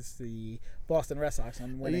congratulations to the Boston Red Sox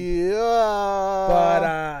on winning. Yeah.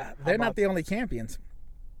 But they're not the only champions.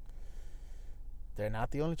 They're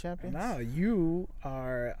not the only champions? No, you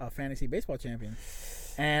are a fantasy baseball champion.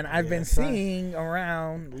 And I've been seeing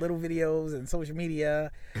around little videos and social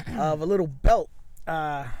media of a little belt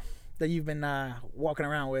that you've been walking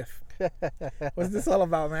around with. What's this all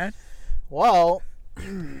about, man? Well...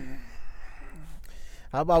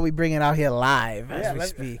 How about we bring it out here live as we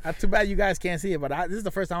speak? Too bad you guys can't see it, but this is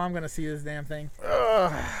the first time I'm going to see this damn thing.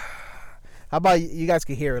 How about you guys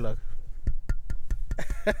can hear it, look.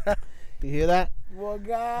 You hear that? Well,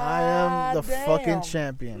 God, I am the fucking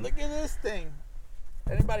champion. Look at this thing.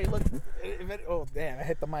 Anybody look? Oh, damn, I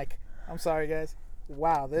hit the mic. I'm sorry, guys.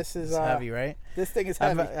 Wow, this is heavy, right? This thing is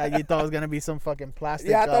heavy. You thought it was gonna be some fucking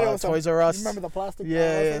plastic. Yeah, I thought it was Toys R Us. You remember the plastic?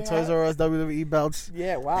 Yeah, Toys R Us WWE belts.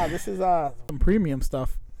 Yeah, wow, this is some premium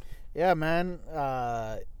stuff. Yeah, man.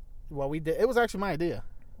 What we did, it was actually my idea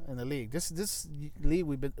in the league. This league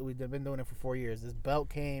we've been doing it for 4 years. This belt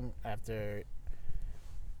came after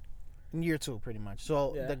year 2, pretty much.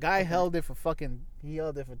 So the guy held it for 3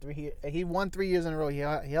 years. He won 3 years in a row. He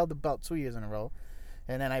held the belt 2 years in a row,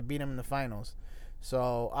 and then I beat him in the finals.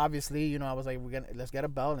 So obviously, I was like, let's get a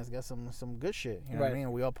belt and let's get some good shit. You know what I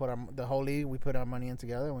mean? We all the whole league, we put our money in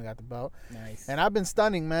together and we got the belt. Nice. And I've been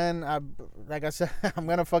stunning, man. Like I said, I'm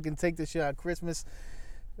gonna fucking take this shit at Christmas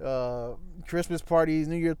parties,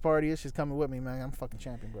 New Year's party. It's just coming with me, man. I'm fucking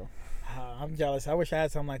champion, bro. I'm jealous. I wish I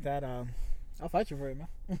had something like that. I'll fight you for it, man.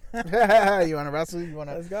 You want to wrestle? You want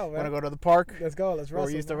to? Let's go, man. Want to go to the park? Let's go. Let's wrestle. Where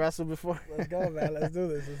we used to wrestle before? Let's go, man. Let's do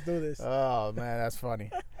this. Let's do this. Oh man, that's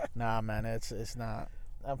funny. Nah, man, it's not.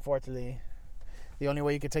 Unfortunately, the only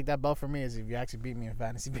way you could take that belt from me is if you actually beat me in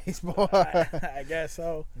fantasy baseball. I guess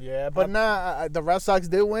so. Yeah, but the Red Sox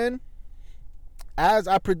did win, as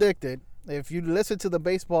I predicted. If you listen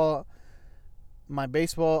to my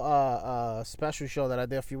baseball special show that I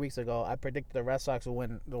did a few weeks ago, I predicted the Red Sox will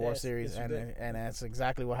win the World Series, and that's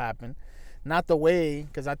exactly what happened. Not the way,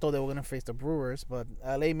 because I thought they were going to face the Brewers, but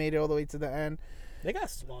LA made it all the way to the end. They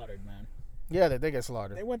got slaughtered, man. Yeah, they did get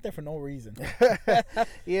slaughtered. They went there for no reason.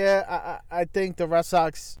 Yeah, I think the Red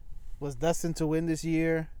Sox was destined to win this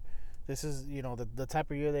year. This is, the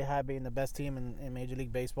type of year they had, being the best team in Major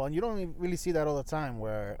League Baseball. And you don't really see that all the time,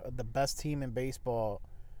 where the best team in baseball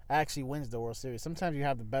actually wins the World Series. Sometimes you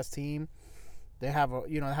have the best team. They have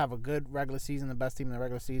a good regular season, the best team in the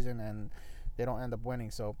regular season, and they don't end up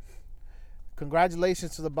winning. So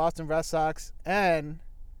congratulations to the Boston Red Sox. And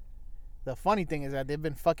the funny thing is that they've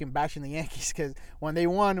been fucking bashing the Yankees, because when they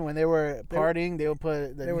won, when they were partying, they would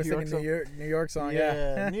put the New York song.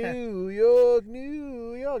 Yeah. New York,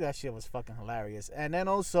 New York. That shit was fucking hilarious. And then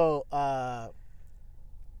also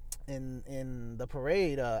in the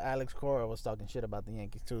parade, Alex Cora was talking shit about the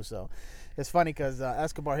Yankees too. So it's funny because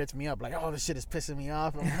Escobar hits me up like, "Oh, this shit is pissing me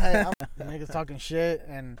off." I'm like, the niggas talking shit,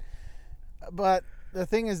 but the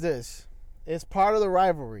thing is this: it's part of the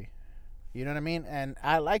rivalry. You know what I mean? And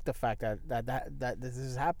I like the fact that this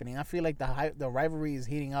is happening. I feel like the rivalry is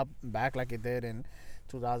heating up back like it did in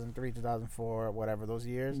 2003, 2004, whatever those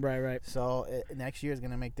years. Right. So next year is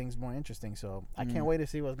going to make things more interesting. So I can't wait to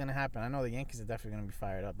see what's going to happen. I know the Yankees are definitely going to be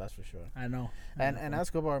fired up. That's for sure. I know. And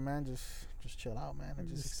Escobar, man, just chill out, man. And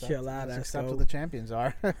just chill out. Just accept what the champions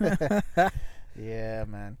are. Yeah,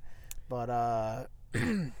 man. But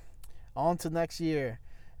on to next year.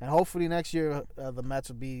 And hopefully next year the Mets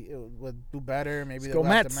would do better. Maybe they'll go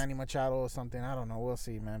after Manny Machado or something. I don't know. We'll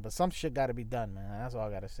see, man. But some shit got to be done, man. That's all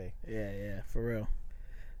I got to say. Yeah, for real.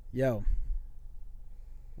 Yo,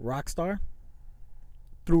 Rockstar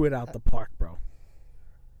threw it out the park, bro.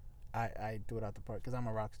 I threw it out the park because I'm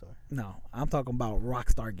a rock star. No, I'm talking about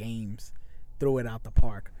Rockstar Games threw it out the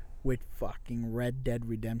park with fucking Red Dead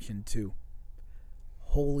Redemption 2.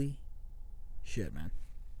 Holy shit, man.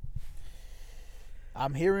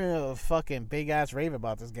 I'm hearing a fucking big ass rave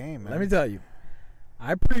about this game, man. Let me tell you,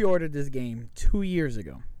 I pre-ordered this game 2 years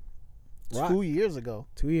ago. 2 years ago?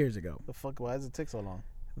 2 years ago. The fuck? Why does it take so long?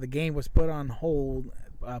 The game was put on hold,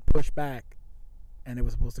 pushed back, and it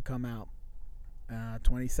was supposed to come out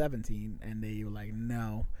 2017, and they were like,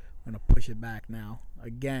 no, we're going to push it back now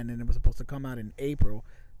again, and it was supposed to come out in April.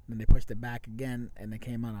 Then they pushed it back again, and it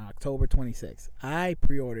came out on October 26th. I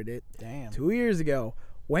pre-ordered it 2 years ago,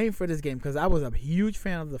 waiting for this game because I was a huge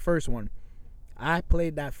fan of the first one. I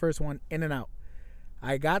played that first one in and out.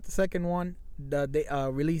 I got the second one, the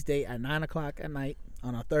release date at 9 o'clock at night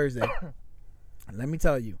on a Thursday. And let me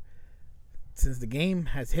tell you, since the game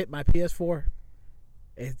has hit my PS4,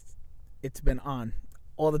 it's been on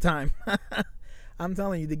all the time. I'm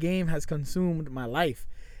telling you, the game has consumed my life.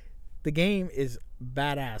 The game is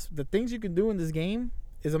badass. The things you can do in this game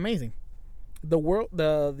is amazing. The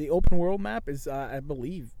open world map is I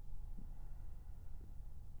believe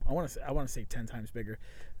I want to say 10 times bigger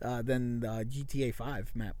than the GTA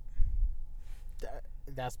 5 map.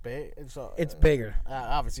 That's big. So it's bigger.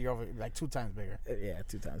 Obviously, you're over like 2 times bigger. Yeah,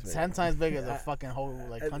 2 times bigger. 10 times bigger than a fucking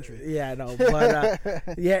whole country. Yeah, no, but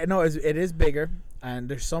it is bigger, and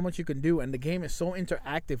there's so much you can do, and the game is so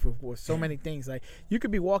interactive with so many things. Like you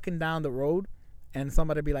could be walking down the road, and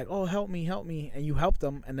somebody be like, "Oh, help me," and you help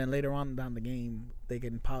them, and then later on down the game, they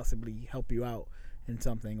can possibly help you out in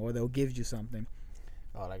something, or they'll give you something.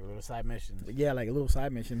 Oh, like a little side mission. Yeah, like a little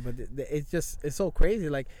side mission, but it's so crazy.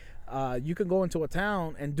 Like, you can go into a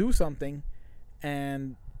town and do something,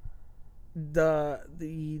 and the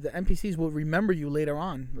NPCs will remember you later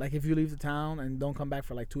on. Like if you leave the town and don't come back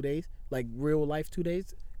for like 2 days, like real life 2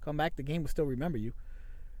 days, come back, the game will still remember you.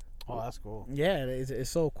 Oh, that's cool. Yeah, it's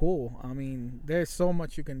so cool. I mean, there's so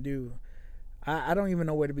much you can do. I don't even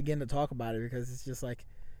know where to begin to talk about it because it's just like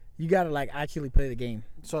you gotta like actually play the game.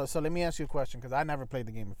 So let me ask you a question because I never played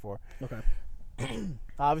the game before. Okay.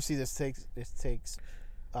 Obviously, this takes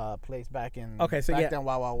place back in then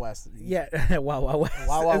Wild Wild West. Yeah, Wild Wild West.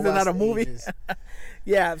 Wild Wild Isn't West that a movie?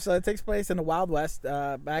 Yeah, so it takes place in the Wild West.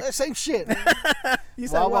 Back same shit. You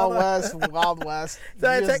said Wild West, Wild West.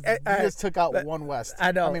 So you just took out one West.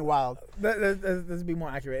 I know. I mean Wild. Let's be more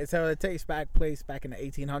accurate. So it takes place back in the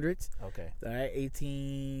 1800s. Okay. All right,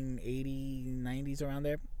 1880, 90s around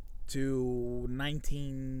there to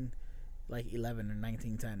 19 like 11 or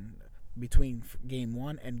 1910 between game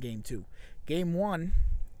 1 and game 2. Game 1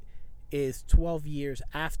 is 12 years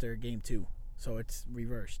after game 2, so it's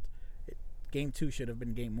reversed. Game 2 should have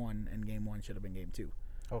been game 1, and game 1 should have been game 2.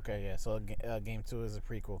 Okay, yeah. So game 2 is a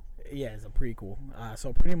prequel. Yeah, it's a prequel.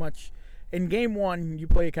 So pretty much, in game 1, you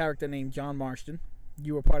play a character named John Marston.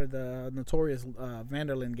 You were part of the notorious Van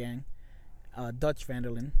der Linde gang, Dutch Van der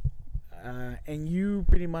Linde, and you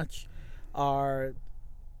pretty much are.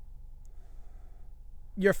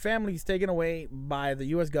 Your family's taken away by the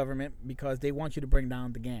U.S. government because they want you to bring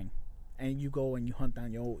down the gang, and you go and you hunt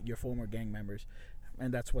down your former gang members,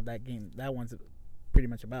 and that's what that one's pretty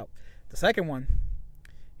much about. The second one,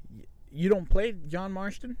 you don't play John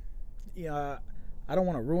Marston. I don't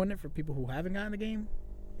want to ruin it for people who haven't gotten the game.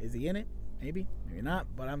 Is he in it? Maybe not.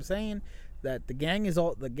 But I'm saying that the gang is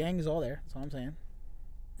all there. That's all I'm saying.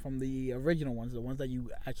 From the original ones, the ones that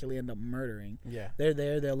you actually end up murdering. Yeah, they're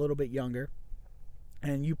there. They're a little bit younger.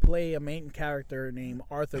 And you play a main character named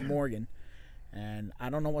Arthur Morgan. And I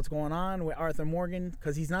don't know what's going on with Arthur Morgan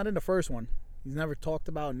because he's not in the first one. He's never talked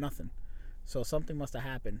about nothing. So something must have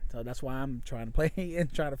happened. So that's why I'm trying to play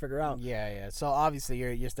and trying to figure out. Yeah. So obviously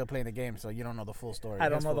you're still playing the game, so you don't know the full story. I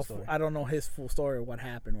don't know his full story of what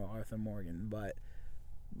happened with Arthur Morgan. But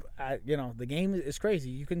the game is crazy.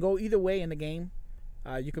 You can go either way in the game.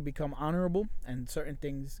 You could become honorable, and certain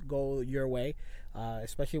things go your way.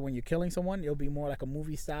 Especially when you're killing someone, it'll be more like a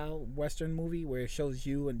movie style Western movie where it shows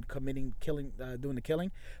you and doing the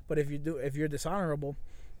killing. But if you're dishonorable,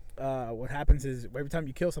 what happens is every time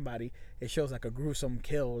you kill somebody, it shows like a gruesome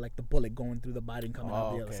kill, like the bullet going through the body and coming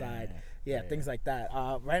out the other side. Yeah, things like that.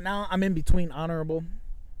 Right now, I'm in between honorable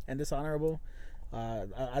and dishonorable.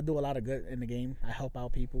 I do a lot of good in the game. I help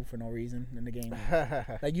out people for no reason in the game.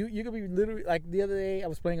 Like you could be literally like the other day I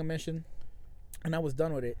was playing a mission and I was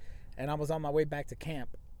done with it and I was on my way back to camp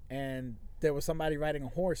and there was somebody riding a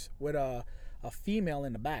horse with a female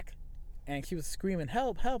in the back and she was screaming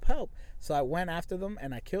help, help, help. So I went after them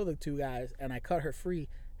and I killed the two guys and I cut her free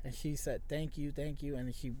and she said thank you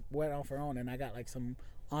and she went off her own and I got like some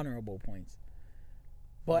honorable points.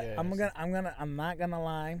 But yes. I'm not gonna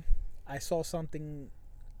lie. I saw something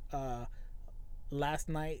last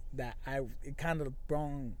night that it kind of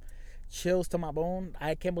brought chills to my bone.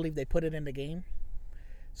 I can't believe they put it in the game.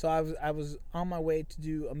 So I was on my way to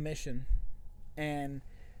do a mission, and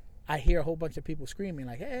I hear a whole bunch of people screaming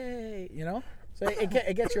like, "Hey!" So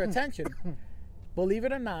it gets your attention. Believe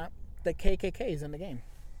it or not, the KKK is in the game,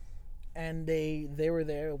 and they were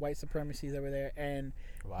there. White supremacy, they were there, and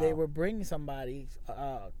they were bringing somebody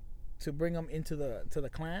to bring them into the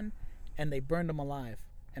clan. And they burned them alive,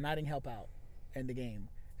 and I didn't help out in the game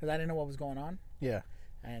because I didn't know what was going on. Yeah.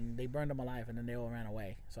 And they burned them alive, and then they all ran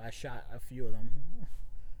away. So I shot a few of them.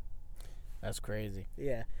 That's crazy.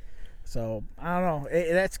 Yeah. So I don't know.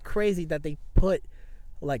 That's crazy that they put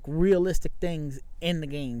like realistic things in the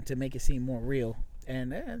game to make it seem more real,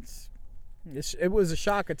 and it was a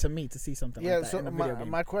shocker to me to see something like that in a video game.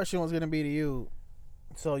 My question was going to be to you.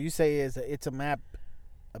 So you say it's a map.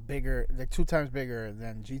 Like 2 times bigger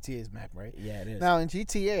than GTA's map, right? Yeah, it is. Now in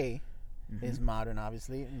GTA, is modern.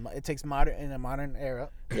 Obviously, it takes modern in a modern era.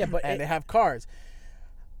 Yeah, but they have cars.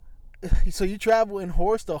 So you travel in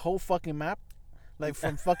horse the whole fucking map, like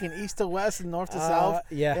from fucking east to west and north to south.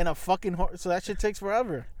 Yeah. In a fucking horse. So that shit takes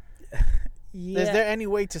forever. Yeah. Is there any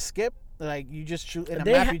way to skip? Like you just choose in a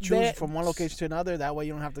map, you choose from one location to another. That way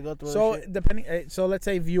you don't have to go through. So let's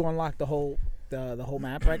say if you unlock the whole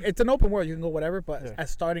map, right? It's an open world. You can go whatever, but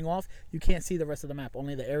as starting off, you can't see the rest of the map.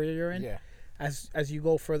 Only the area you're in. Yeah. As you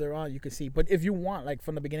go further on, you can see. But if you want, like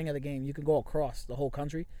from the beginning of the game, you can go across the whole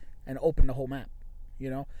country and open the whole map.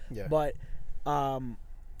 Yeah. But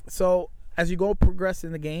so as you go progress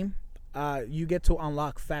in the game, you get to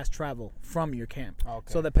unlock fast travel from your camp.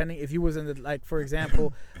 Okay. So depending if you was in for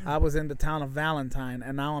example, I was in the town of Valentine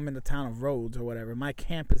and now I'm in the town of Rhodes or whatever. My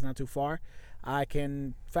camp is not too far. I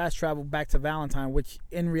can fast travel back to Valentine, which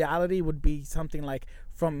in reality would be something like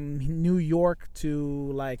from New York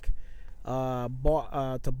to like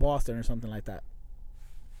to Boston or something like that.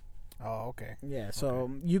 Oh, okay. Yeah,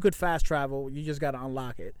 so you could fast travel. You just got to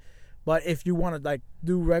unlock it. But if you want to like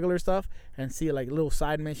do regular stuff and see like little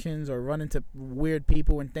side missions or run into weird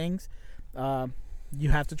people and things, you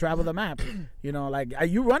have to travel the map. Like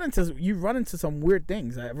you run into some weird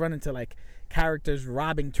things. I run into like characters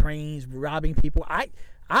robbing trains, robbing people.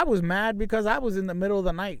 I was mad because I was in the middle of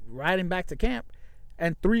the night riding back to camp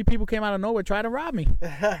and 3 people came out of nowhere trying to rob me.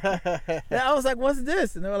 And I was like, what's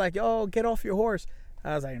this? And they were like, yo, get off your horse.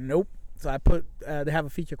 I was like, nope. So I put they have a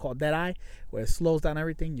feature called Deadeye where it slows down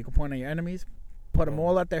everything. You can point at your enemies, put them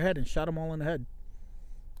all at their head and shot them all in the head.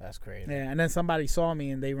 That's crazy. Yeah, and then somebody saw me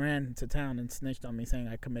and they ran to town and snitched on me saying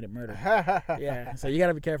I committed murder. Yeah, so you got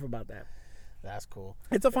to be careful about that. That's cool.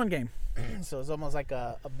 It's a fun game. So it's almost like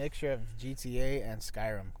a mixture of GTA and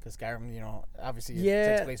Skyrim. Because Skyrim, obviously it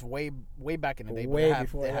Yeah. takes place way back in the day. But Way they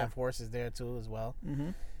before, yeah. have horses there too as well. Mm-hmm.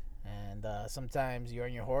 And sometimes you're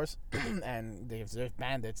on your horse and there's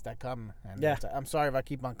bandits that come. And Yeah. I'm sorry if I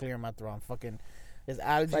keep on clearing my throat. I'm fucking... There's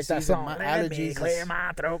allergy Like that season. song. My Let me allergies clear is-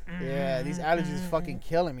 my throat. Yeah, these allergies is fucking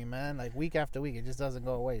killing me, man. Like week after week, it just doesn't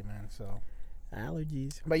go away, man. So...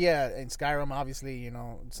 Allergies. But yeah, in Skyrim, obviously,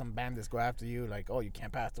 some bandits go after you, like, oh, you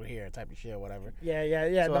can't pass through here, type of shit, or whatever.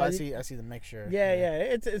 Yeah. So no, I see the mixture. Yeah.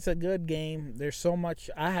 It's a good game. There's so much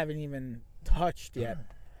I haven't even touched yet.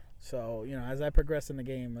 So as I progress in the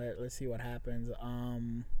game, let's see what happens.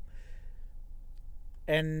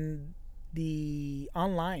 And the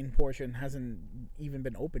online portion hasn't even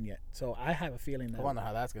been open yet. So I have a feeling I that wonder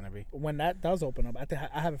how that's gonna be. when that does open up,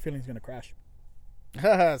 I have a feeling it's gonna crash.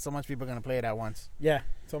 So much people are gonna play it at once. Yeah.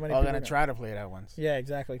 So many. Or people gonna try to play it at once. Yeah,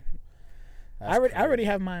 exactly. That's I already crazy.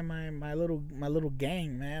 have my little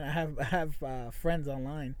gang, man. I have friends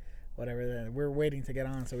online, whatever. That we're waiting to get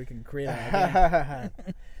on so we can create a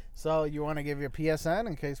gang. So you want to give your PSN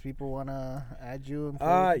in case people want to add you? And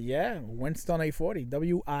follow you? Yeah, Winston 840,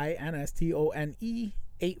 WINSTONE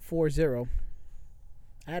 840.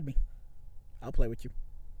 Add me. I'll play with you.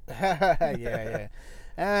 yeah.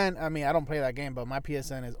 And I mean, I don't play that game, but my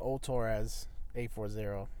PSN is Torres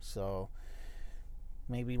 840. So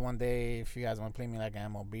maybe one day, if you guys want to play me like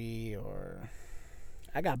MLB or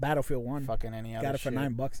I got Battlefield 1. fucking any other Got it for shit.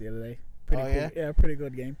 $9 the other day. Pretty Oh, cool. yeah? Yeah, pretty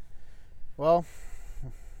good game. Well,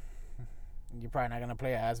 you're probably not gonna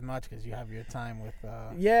play it as much because you have your time with.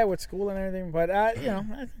 Yeah, with school and everything. But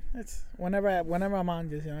it's whenever I'm on,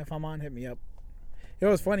 just if I'm on, hit me up. It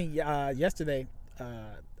was funny. Yesterday,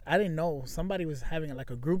 I didn't know somebody was having like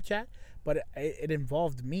a group chat, but it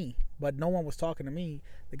involved me. But no one was talking to me.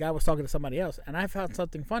 The guy was talking to somebody else, and I found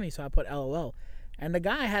something funny, so I put LOL. And the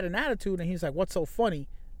guy had an attitude, and he's like, "What's so funny?"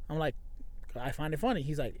 I'm like, "I find it funny."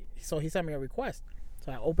 He's like, so he sent me a request.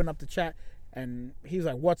 So I opened up the chat, and he's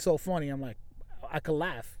like, "What's so funny?" I'm like, I could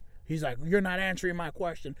laugh. He's like, "You're not answering my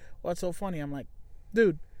question. What's so funny?" I'm like,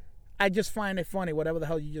 "Dude, I just find it funny, whatever the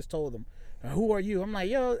hell you just told him. Who are you?" I'm like,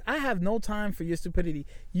 "Yo, I have no time for your stupidity.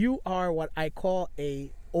 You are what I call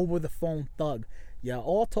a over-the-phone thug. Yeah,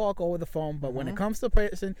 all talk over the phone, but when it comes to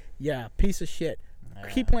person, yeah, piece of shit.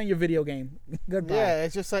 Keep playing your video game. Goodbye." Yeah,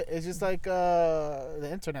 it's just like the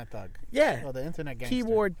internet thug. Yeah. Or the internet gangster.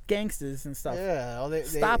 Keyboard gangsters and stuff. Yeah,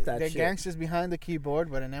 Stop that They're shit. gangsters behind the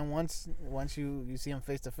keyboard, but and then once you see them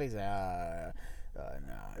face to face, nah.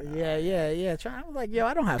 Yeah. I was like, yo,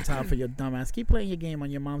 I don't have time for your dumbass. Keep playing your game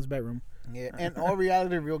on your mom's bedroom. Yeah, and all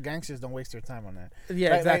reality, real gangsters don't waste their time on that.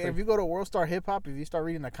 Yeah, Like, exactly. if you go to World Star Hip Hop, if you start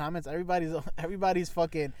reading the comments, everybody's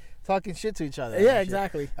fucking talking shit to each other. and Yeah, shit.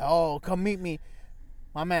 exactly. Oh, come meet me,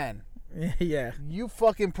 my man. Yeah. You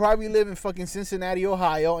fucking probably live in fucking Cincinnati,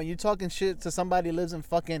 Ohio, and you talking shit to somebody who lives in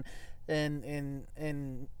fucking in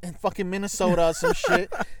fucking Minnesota or some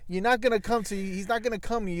shit. You're not gonna come to you. He's not gonna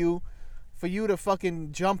come to you for you to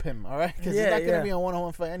fucking jump him, all right? Because he's not gonna be a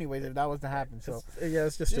one-on-one fight anyways if that was to happen. So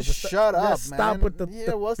It's just just stupid. shut up, Just man. Stop with the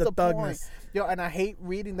what's the the point? thugness. Yo, and I hate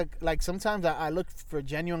reading sometimes I look for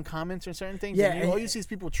genuine comments or certain things. Yeah, and all you see is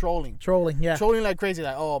people trolling. Trolling, yeah. Trolling like crazy,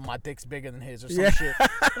 like, oh, my dick's bigger than his or some Yeah. shit.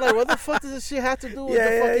 Like, what the fuck does this shit have to do with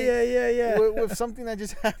the fucking yeah. with something that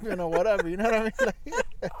just happened or whatever? You know what I mean?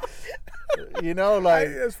 Like,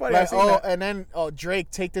 It's funny. I like seen oh, that. and then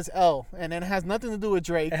Drake take this L, and then it has nothing to do with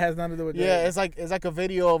Drake. It has nothing to do with Yeah, that. it's like a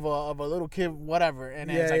video of a little kid, whatever, and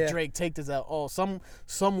then it's Yeah, like yeah. Drake take this L. Oh,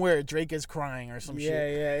 somewhere Drake is crying or some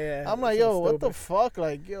shit. Yeah. I'm like, It's so yo, what the stupid. fuck?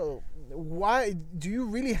 Like, yo, why do you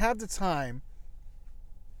really have the time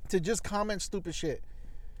to just comment stupid shit?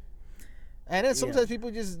 And then sometimes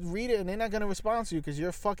people just read it and they're not gonna respond to you because you're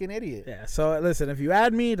a fucking idiot. Yeah, so listen, if you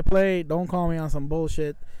add me to play, don't call me on some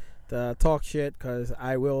bullshit to talk shit, because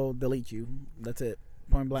I will delete you. That's it.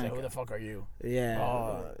 Point blank. So who the fuck are you? Yeah.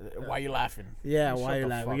 Oh, why you laughing? Yeah, Shut why you the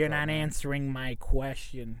laughing? fuck You're up, not man. answering my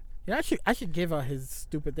question. Yeah, I should give her his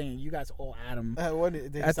stupid thing. You guys all add him.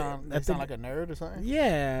 What? They I sound think- like a nerd or something?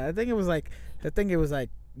 Yeah, I think it was like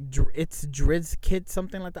it's Driz Kid,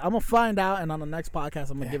 something like that. I'm gonna find out, and on the next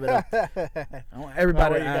podcast, I'm gonna give it up. I want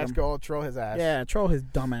everybody you to add guys him. go troll his ass. Yeah, troll his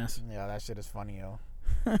dumbass. Yeah, that shit is funny, yo.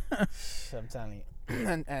 I'm telling you.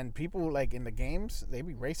 And people like in the games, they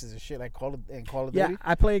be racist as shit, like Call of Yeah, Duty.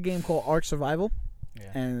 I play a game called Ark Survival,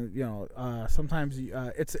 Yeah. and sometimes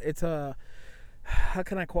it's a how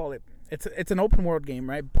can I call it? it's an open world game,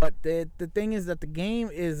 right? But the thing is that the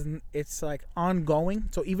game it's like ongoing.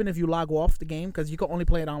 So even if you log off the game, because you can only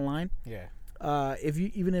play it online. Yeah. If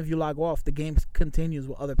you log off, the game continues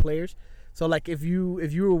with other players. So like if you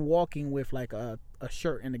were walking with like a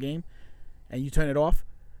shirt in the game, and you turn it off,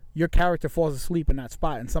 your character falls asleep in that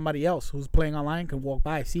spot, and somebody else who's playing online can walk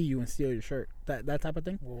by, see you, and steal your shirt. That type of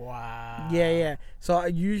thing. Wow. Yeah. So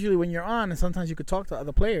usually when you're on, and sometimes you could talk to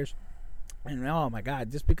other players, and oh my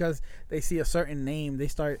god, just because they see a certain name, they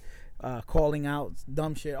start calling out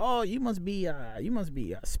dumb shit. Oh, you must be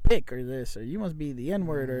a spick or this, or you must be the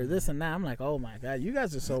N-word or this and that. I'm like, oh my god, you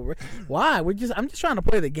guys are so why? I'm just trying to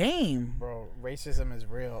play the game. Bro, racism is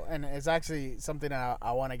real, and it's actually something that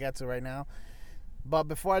I want to get to right now. But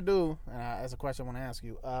before I do, as a question I want to ask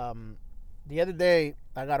you, the other day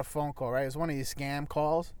I got a phone call. Right, it was one of these scam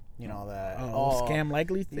calls. You know that scam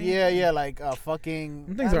likely thing. Yeah, like fucking.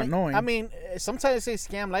 Some things are annoying. I mean, sometimes it says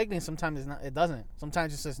scam likely, and sometimes it's not. It doesn't.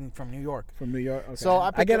 Sometimes it says from New York. From New York. Okay. So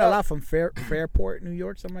I get a lot from Fairport, New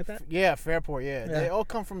York, something like that. Yeah, Fairport. Yeah, they all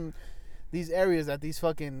come from these areas that these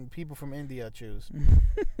fucking people from India choose,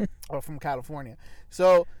 or from California.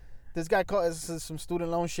 So this guy called. This is some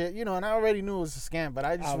student loan shit, you know, and I already knew it was a scam, but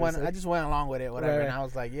I just went along with it, whatever. Right. And I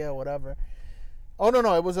was like, yeah, whatever. Oh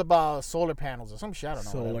no, it was about solar panels or some shit. I don't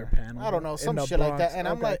know. Solar panels. I don't know, some shit Bronx. Like that. And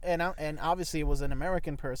I'm like, and obviously it was an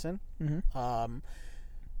American person. Mm-hmm.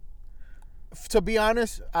 To be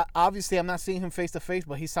honest, obviously I'm not seeing him face to face,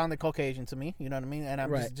 but he sounded Caucasian to me. You know what I mean? And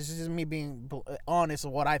I'm this is just me being honest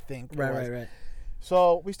of what I think. Right.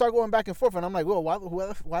 So we start going back and forth, and I'm like, well,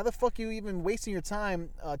 why the fuck you even wasting your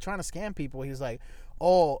time trying to scam people? He's like,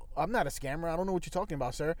 oh, I'm not a scammer. I don't know what you're talking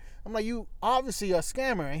about, sir. I'm like, you obviously a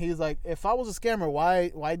scammer. And he's like, if I was a scammer, why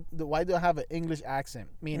do I have an English accent?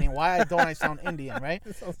 Meaning, why don't I sound Indian, right?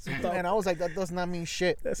 And I was like, that does not mean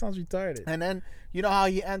shit. That sounds retarded. And then, you know how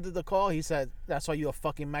he ended the call? He said, that's why you're a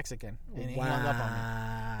fucking Mexican. And he hung up on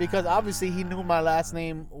me. Because obviously he knew my last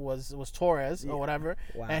name was Torres or whatever.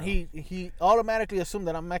 Wow. And he automatically assumed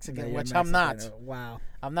that I'm Mexican, which I'm not. Wow.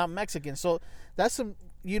 I'm not Mexican. So that's some,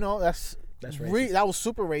 that's racist. That was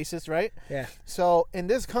super racist, right? Yeah. So in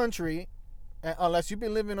this country, unless you've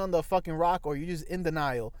been living on the fucking rock or you're just in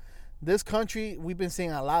denial, this country, we've been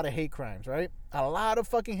seeing a lot of hate crimes, right? A lot of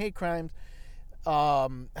fucking hate crimes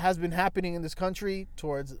has been happening in this country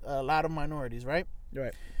towards a lot of minorities, right?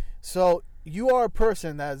 Right. So you are a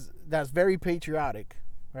person that's very patriotic,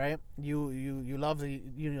 right? You love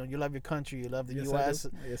you love your country, you love the U.S.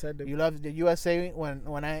 Yes, I do. You love the USA.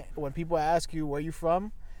 When people ask you where you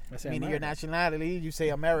from, meaning your nationality, you say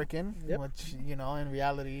American, which, in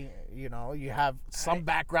reality, you have some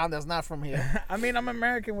background that's not from here. I mean, I'm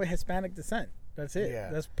American with Hispanic descent. That's it. Yeah.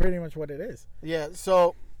 That's pretty much what it is. Yeah,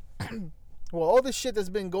 so, well, all this shit that's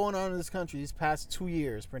been going on in this country these past 2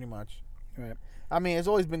 years, pretty much. Right. I mean, it's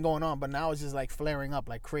always been going on, but now it's just like flaring up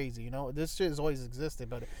like crazy, This shit has always existed,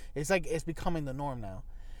 but it's like it's becoming the norm now.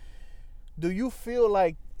 Do you feel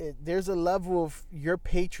like there's a level of your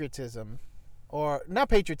patriotism, or not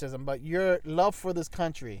patriotism, but your love for this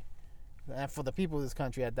country and for the people of this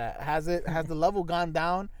country at that, has the level gone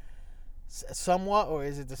down somewhat, or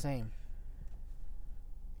is it the same?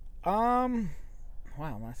 Wow,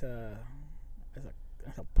 that's a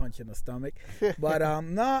punch in the stomach. But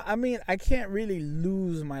no, I mean, I can't really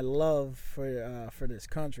lose my love for this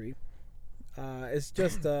country. It's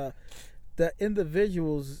just the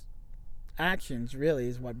individual's actions really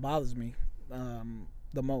is what bothers me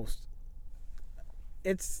the most.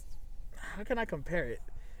 It's, how can I compare it?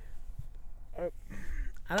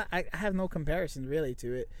 I have no comparison really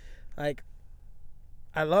to it. Like,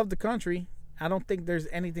 I love the country. I don't think there's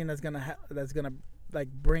anything that's gonna like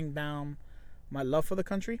bring down my love for the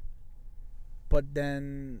country. But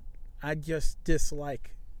then I just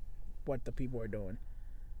dislike what the people are doing.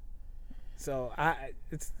 So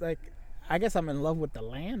it's like, I guess I'm in love with the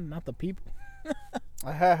land, not the people. So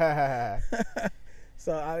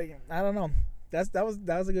I don't know. That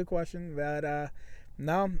was a good question, but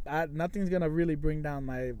no, nothing's gonna really bring down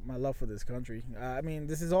my love for this country. I mean,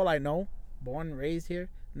 this is all I know. Born and raised here,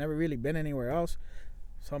 never really been anywhere else.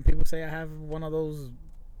 Some people say I have one of those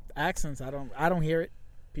accents. I don't hear it.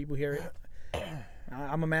 People hear it.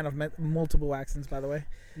 I'm a man of multiple accents, by the way.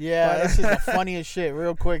 Yeah, this is the funniest shit.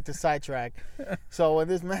 Real quick to sidetrack. So when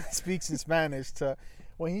this man speaks in Spanish to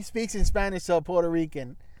a Puerto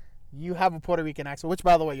Rican, you have a Puerto Rican accent, which,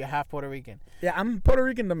 by the way, you're half Puerto Rican. Yeah, I'm Puerto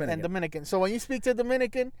Rican Dominican. And Dominican. So when you speak to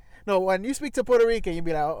when you speak to Puerto Rican, you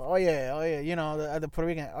be like, oh yeah, the Puerto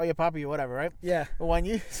Rican, oh yeah, papi, or whatever, right? Yeah. But when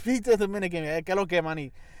you speak to Dominican, ¿qué lo que,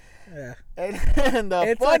 mani? Yeah. And the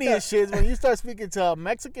It's funniest shit is when you start speaking to a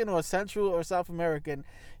Mexican or Central or South American,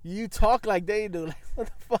 you talk like they do. Like, what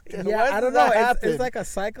the fuck? Yeah, When I don't does that know. happen? It's like a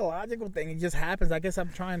psychological thing. It just happens. I guess I'm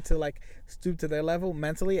trying to like stoop to their level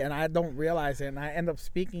mentally, and I don't realize it. And I end up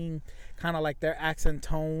speaking kind of like their accent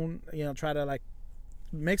tone. Try to like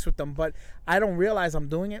mix with them, but I don't realize I'm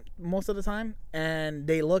doing it most of the time, and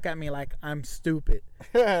they look at me like I'm stupid.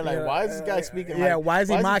 Like, why is this guy speaking? Yeah, like, why is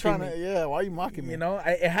he mocking me? Yeah, why are you mocking me?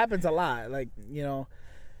 It happens a lot. Like,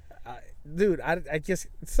 dude, I just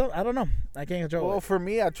I don't know. I can't control Well, it. for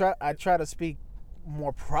me, I try to speak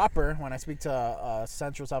more proper when I speak to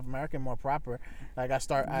Central South American, more proper. Like I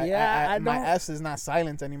start, my S is not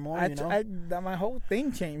silent anymore. My whole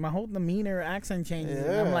thing changed. My whole demeanor, accent changes.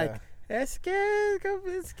 Yeah. And I'm like, it's scared,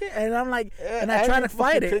 and I'm like, and I try to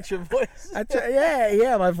fight it. Pitch your voice.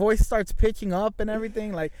 Yeah. My voice starts pitching up and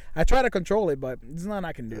everything. Like I try to control it, but there's nothing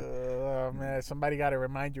I can do. Man, somebody got to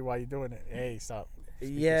remind you while you're doing it. Hey, stop.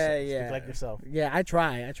 Speak like yourself. Yeah, I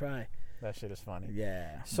try. That shit is funny.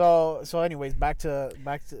 Yeah. So anyways, back to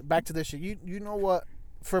this shit. You know what?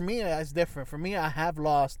 For me, it's different. For me, I have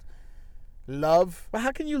lost love. But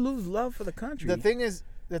how can you lose love for the country? The thing is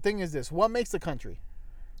this: what makes the country?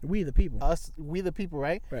 We the people. Us, we the people,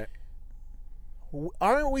 right? Right.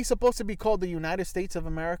 Aren't we supposed to be called the United States of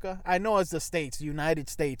America? I know it's the states, United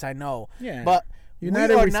States. I know. Yeah. But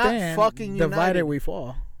United we are we not stand, fucking united. Divided we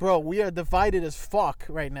fall. Bro, we are divided as fuck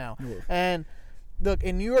right now. Oof. And look,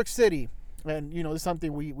 in New York City, and this is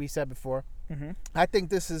something we said before. Mm-hmm. I think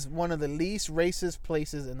this is one of the least racist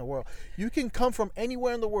places in the world. You can come from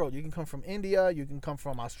anywhere in the world. You can come from India. You can come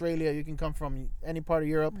from Australia. You can come from any part of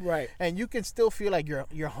Europe. Right. And you can still feel like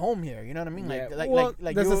you're home here. You know what I mean? Yeah. Like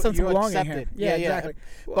there's you're, a sense you're of belonging accepted. here. Yeah, exactly.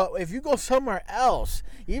 But if you go somewhere else,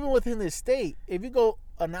 even within this state, if you go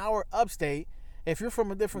an hour upstate, if you're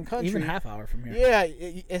from a different country, even half hour from here. yeah,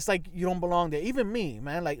 it's like you don't belong there. Even me,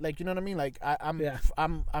 man, like you know what I mean. Like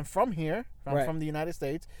I'm from here. I'm from the United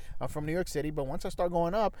States. I'm from New York City. But once I start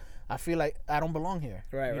going up, I feel like I don't belong here.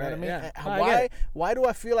 Right, you know what I mean? Yeah. Why do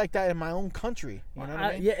I feel like that in my own country? You know what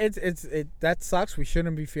I mean? Yeah, it's that sucks. We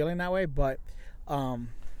shouldn't be feeling that way. But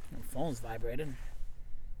phone's vibrating.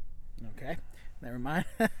 Okay, never mind.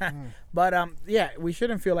 But yeah, we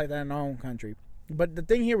shouldn't feel like that in our own country. But the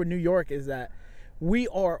thing here with New York is that we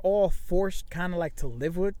are all forced kind of like to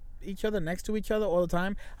live with each other, next to each other all the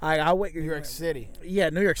time. New York City.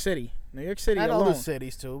 Yeah, New York City. New York City and alone. other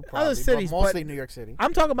cities too. Probably, other cities, but mostly but New York City.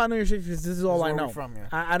 I'm talking about New York City because this is all I know. From, yeah.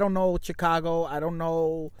 I don't know Chicago. I don't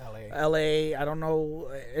know LA. I don't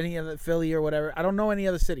know any other Philly or whatever. I don't know any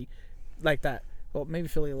other city like that. Well, maybe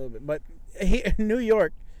Philly a little bit, but here, New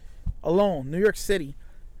York alone, New York City,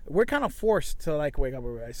 we're kind of forced to like wake up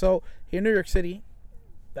everybody. So here in New York City,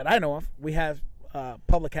 that I know of, we have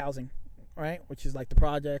public housing, right? Which is like the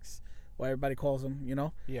projects, what everybody calls them,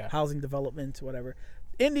 Yeah. Housing developments, whatever.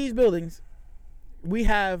 In these buildings, we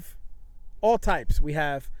have all types. We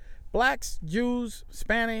have blacks, Jews,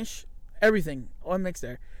 Spanish, everything all mixed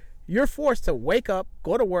there. You're forced to wake up,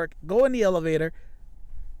 go to work, go in the elevator.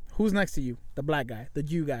 Who's next to you? The black guy, the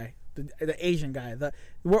Jew guy, the Asian guy.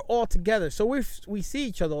 We're all together, so we see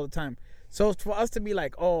each other all the time. So for us to be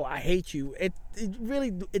like, oh, I hate you, it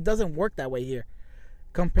really doesn't work that way here.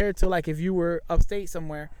 Compared to like if you were upstate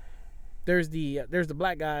somewhere, there's the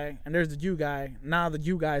black guy and there's the Jew guy. Now the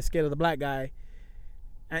Jew guy is scared of the black guy.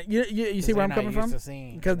 And you see where I'm coming from?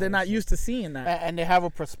 Because they're not used to seeing that. And they have a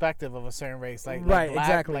perspective of a certain race.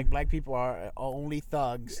 Exactly. Like black people are only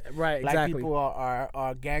thugs. Right, black exactly. people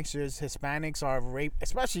are gangsters. Hispanics are rape,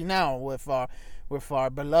 especially now with our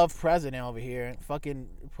beloved president over here, fucking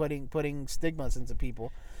putting stigmas into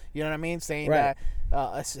people. You know what I mean? Saying right.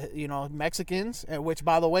 that, Mexicans, which,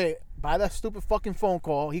 by the way, by that stupid fucking phone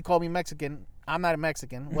call, he called me Mexican. I'm not a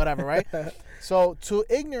Mexican, whatever, right? So to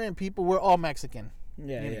ignorant people, we're all Mexican.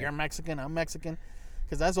 Yeah, You're Mexican, I'm Mexican.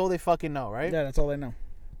 Because that's all they fucking know, right? Yeah, that's all they know.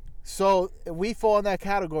 So we fall in that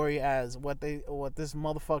category as what this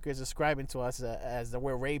motherfucker is describing to us as that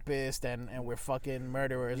we're rapists and we're fucking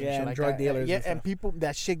murderers and shit like drug that. dealers. And people,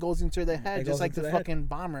 that shit goes into their head, just like the fucking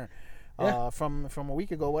bomber from a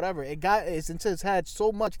week ago, whatever. It's into his head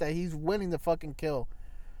so much that he's willing to fucking kill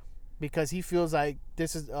because he feels like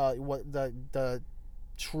this is what the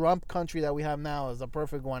Trump country that we have now is the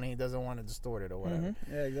perfect one and he doesn't want to distort it or whatever.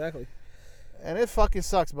 Mm-hmm. Yeah, exactly. And it fucking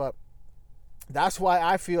sucks, but that's why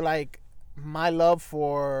I feel like my love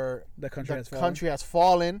for the country has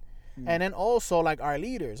fallen. Mm. And then also like our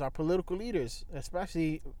leaders, our political leaders,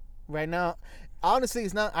 especially right now. Honestly,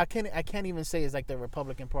 it's not. I can't even say it's like the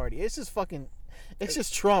Republican Party. It's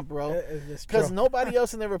just Trump, bro. Because nobody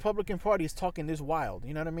else in the Republican Party is talking this wild.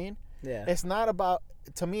 You know what I mean? Yeah. It's not about,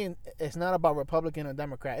 to me, it's not about Republican or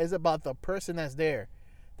Democrat. It's about the person that's there,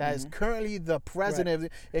 that is currently the president.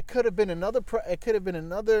 Right. It could have been another. It could have been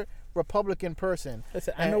another Republican person.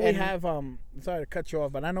 Listen, I know we have. Sorry to cut you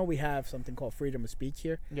off, but I know we have something called freedom of speech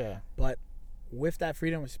here. Yeah. But with that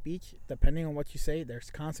freedom of speech, depending on what you say, there's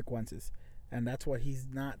consequences. And that's what he's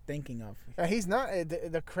not thinking of. He's not.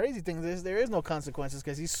 The crazy thing is there is no consequences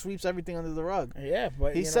because he sweeps everything under the rug. Yeah,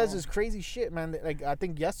 but he says his crazy shit, man. Like I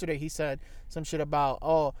think yesterday he said some shit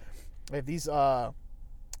about if these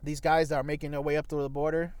guys that are making their way up through the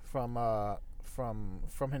border from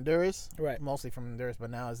Honduras, right? Mostly from Honduras, but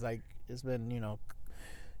now it's been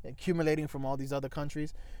accumulating from all these other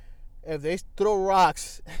countries. If they throw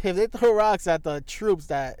rocks at the troops,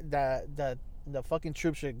 that the fucking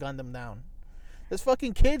troops should gun them down. There's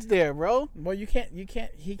fucking kids there, bro. Well, you can't.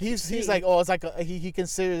 He's like, it's like he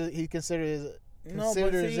considers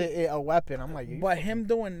it a weapon. I'm like, but him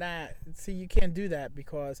doing that, see, you can't do that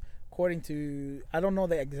because according to, I don't know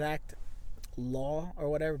the exact law or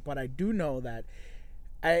whatever, but I do know that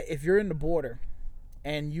if you're in the border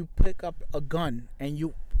and you pick up a gun and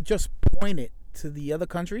you just point it to the other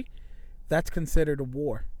country, that's considered a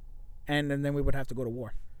war, and then we would have to go to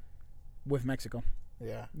war with Mexico.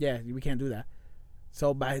 Yeah, we can't do that.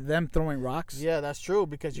 So by them throwing rocks, yeah, that's true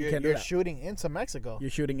because you're shooting into Mexico. You're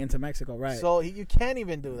shooting into Mexico, right? So you can't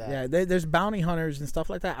even do that. Yeah, there's bounty hunters and stuff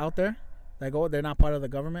like that out there. They're not part of the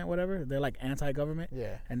government, whatever. They're like anti-government.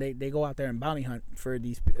 Yeah. And they go out there and bounty hunt for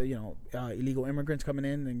these illegal immigrants coming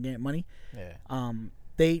in and getting money. Yeah.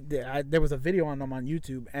 There was a video on them on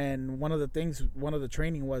YouTube, and one of the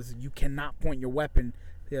training was you cannot point your weapon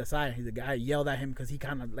to the other side. The guy yelled at him because he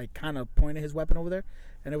kind of pointed his weapon over there,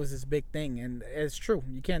 and it was this big thing. And it's true,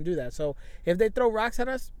 you can't do that. So if they throw rocks at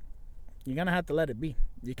us, you're gonna have to let it be.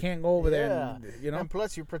 You can't go over there. And, And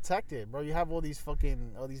plus, you're protected, bro. You have all these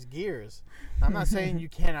gears. I'm not saying you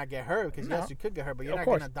cannot get hurt because yes, you could get hurt, but you're not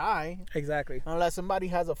gonna die. Exactly. Unless somebody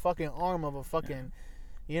has a fucking arm of a fucking.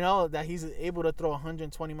 That he's able to throw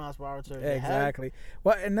 120 miles per hour to the exactly. head.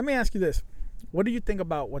 Well, and let me ask you this. What do you think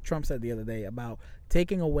about what Trump said the other day about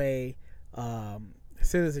taking away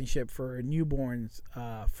citizenship for newborns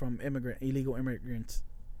from illegal immigrants?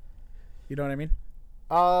 You know what I mean?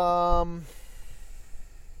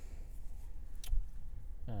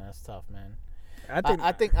 That's tough, man.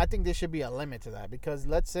 I think there should be a limit to that because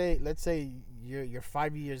let's say you're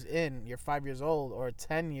 5 years in, you're 5 years old or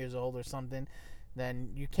 10 years old or something. Then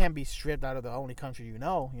you can't be stripped out of the only country you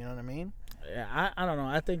know. You know what I mean? Yeah, I don't know.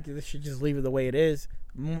 I think they should just leave it the way it is.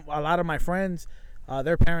 A lot of my friends,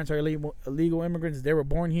 their parents are illegal immigrants. They were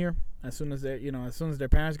born here as soon as their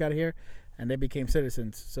parents got here, and they became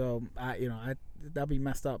citizens. So that'd be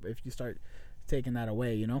messed up if you start taking that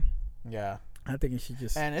away. Yeah. I think it should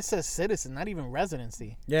just. And it says citizen, not even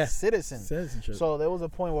residency. Yeah, citizenship. So there was a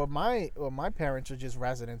point where my parents were just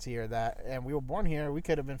residents here and we were born here. We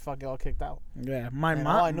could have been fucking all kicked out. Yeah, my mom.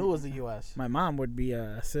 All I knew was the U.S. My mom would be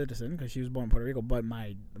a citizen because she was born in Puerto Rico. But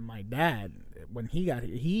my dad, when he got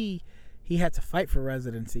here, he had to fight for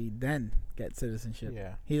residency, then get citizenship.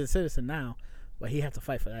 Yeah, he's a citizen now. But he had to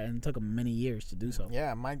fight for that, and it took him many years to do so.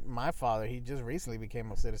 Yeah, my father, he just recently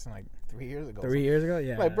became a citizen like 3 years ago. 3 years ago,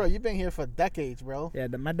 yeah. Like, bro, you've been here for decades, bro. Yeah,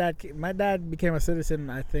 my dad became a citizen,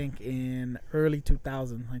 I think, in early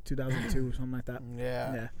 2000, like 2002, something like that.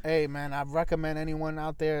 Yeah. Hey, man, I recommend anyone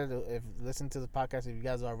out there if listen to the podcast, if you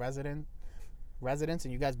guys are residents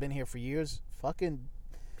and you guys been here for years, fucking.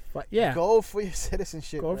 But yeah, go for your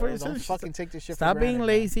citizenship. Go for your citizenship. Don't fucking take this shit. Stop for being granted,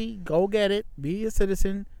 lazy. Man. Go get it. Be a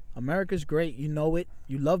citizen. America's great. You know it.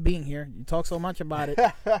 You love being here. You talk so much about it.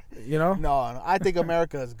 No, I think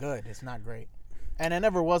America is good. It's not great. And it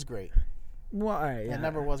never was great. Well, all right. Yeah. It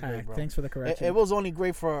never was great, right, bro. Thanks for the correction. It was only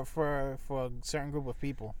great for a certain group of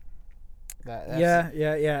people.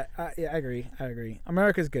 Yeah. I agree.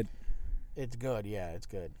 America's good. It's good. Yeah, it's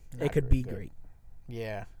good. It could be great.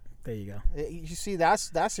 Yeah. There you go. You see,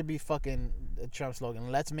 that should be fucking the Trump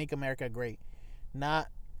slogan. Let's make America great. Not...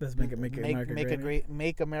 Let's make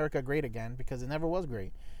America great again because it never was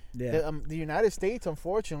great. Yeah. The United States,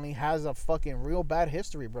 unfortunately, has a fucking real bad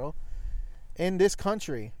history, bro. In this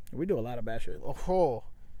country, we do a lot of bad shit. Oh,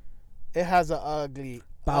 it has an ugly.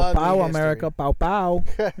 Pow pow, history. America, pow pow.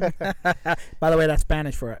 By the way, that's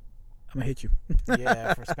Spanish for it. I'm gonna hit you.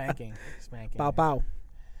 Yeah, for spanking. Pow pow.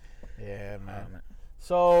 Yeah, man.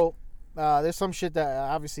 So. There's some shit that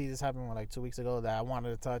obviously this happened like 2 weeks ago that I wanted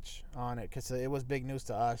to touch on it because it was big news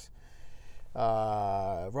to us.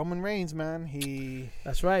 Roman Reigns, man,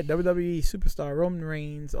 That's right, WWE superstar Roman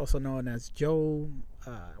Reigns, also known as Joe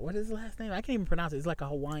what is his last name? I can't even pronounce it. It's like a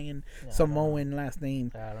Hawaiian Yeah, Samoan last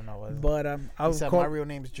name. I don't know what. But I was said called, my real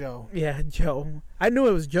name's Joe. Yeah, Joe. I knew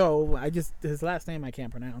it was Joe. His last name I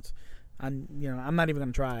can't pronounce. I'm not even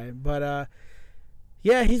gonna try. But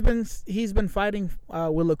yeah, he's been fighting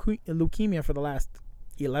with leukemia for the last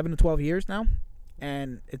 11 to 12 years now,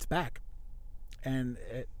 and it's back. And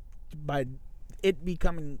by it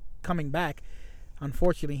coming back,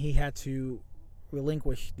 unfortunately, he had to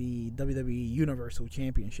relinquish the WWE Universal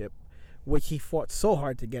Championship, which he fought so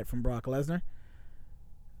hard to get from Brock Lesnar,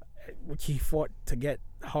 which he fought to get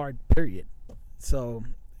hard, period. So,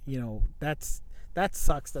 that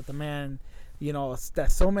sucks that the man, that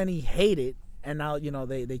so many hate it, and now,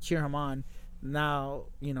 they cheer him on. Now,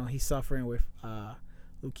 he's suffering with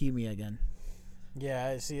leukemia again.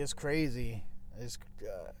 Yeah, see, it's crazy.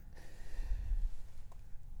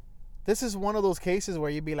 This is one of those cases where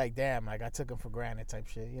you'd be like, damn, like I took him for granted type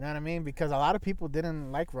shit. You know what I mean? Because a lot of people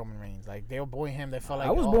didn't like Roman Reigns. Like they were booing him. They felt like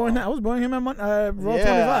I was booing him at Raw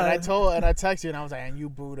 25. And I texted you and I was like, and you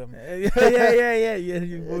booed him. yeah,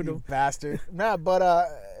 you booed him, bastard. Nah, but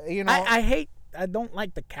I don't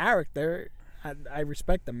like the character. I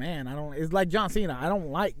respect the man. It's like John Cena. I don't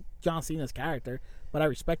like John Cena's character, but I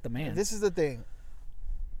respect the man. This is the thing.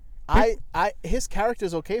 His character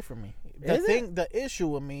is okay for me. The issue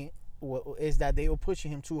with me is that they were pushing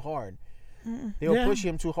him too hard. They were pushing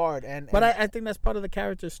him too hard, but I think that's part of the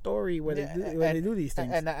charter's story where they do these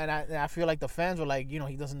things. And I feel like the fans were like,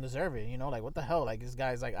 he doesn't deserve it. Like what the hell? Like this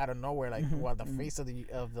guy's like out of nowhere, like the face of the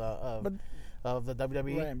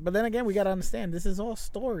WWE. Right. But then again, we gotta understand this is all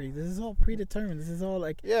story. This is all predetermined. This is all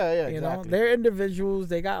like exactly. They're individuals.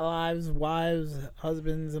 They got lives, wives,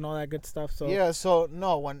 husbands, and all that good stuff. So So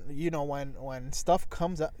no, when stuff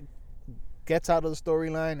gets out of the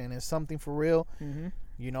storyline and it's something for real.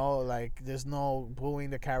 Like there's no booing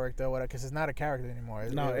the character or whatever, because it's not a character anymore.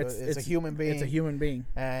 It's a human being. It's a human being.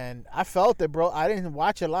 And I felt it, bro. I didn't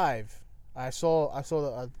watch it live. I saw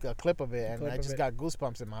a clip of it, and I just got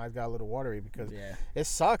goosebumps in my eyes, got a little watery, because it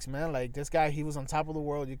sucks, man. Like this guy, he was on top of the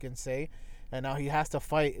world, you can say, and now he has to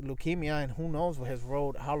fight leukemia, and who knows what his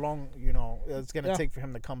road, how long it's gonna take for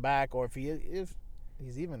him to come back, or if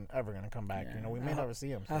he's even ever gonna come back. We may never see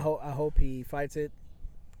him. So. I hope he fights it,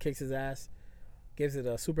 kicks his ass, gives it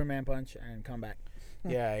a Superman punch, and come back.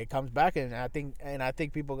 Yeah, he comes back, and I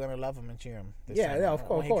think people are gonna love him and cheer him. Of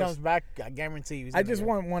course. When he comes back, I guarantee he's. I just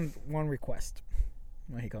want one request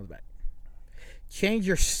when he comes back. Change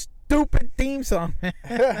your stupid theme song.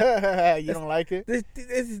 You don't like it?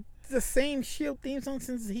 It's the same Shield theme song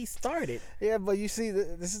since he started. Yeah, but you see,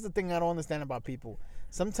 this is the thing I don't understand about people.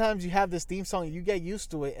 Sometimes you have this theme song, you get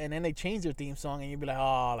used to it, and then they change their theme song, and you be like,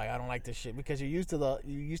 oh, like I don't like this shit, because you're used to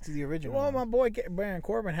the original. Well, my boy Baron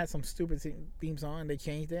Corbin had some stupid theme song, and they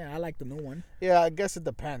changed it. I like the new one. Yeah, I guess it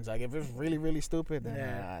depends. Like if it's really, really stupid, then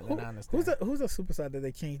I understand. Who's a superstar that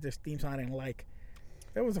they changed their theme song I didn't like?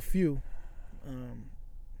 There was a few. You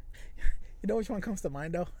know which one comes to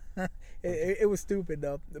mind though? it was stupid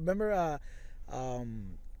though. Remember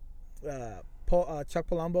Chuck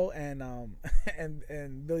Palumbo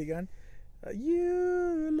and Billy Gunn.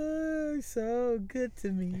 You look so good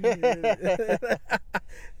to me. It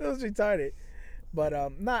was retarded, but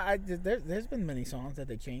there's been many songs that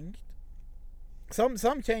they changed. Some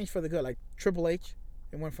changed for the good, like Triple H.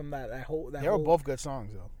 It went from that whole. They were both good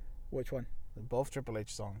songs though. Which one? Both Triple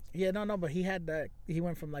H songs. Yeah, no, but he had that. He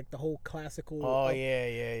went from like the whole classical. Oh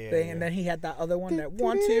yeah. Thing, and then he had that other one that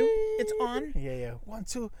 1 2, it's on. Yeah. 1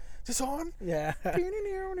 2, it's on. Yeah.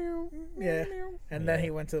 Yeah. And then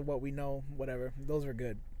he went to what we know, whatever. Those were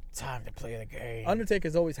good. Time to play the game.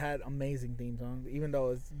 Undertaker's always had amazing theme songs, even though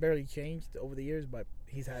it's barely changed over the years, but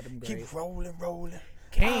he's had them great. Keep rolling.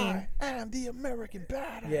 Kane, I am the American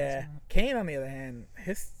badass. Yeah. Kane, on the other hand,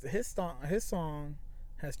 his song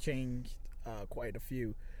has changed quite a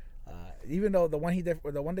few. Even though the one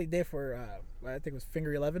they did for I think it was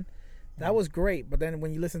Finger 11, that was great. But then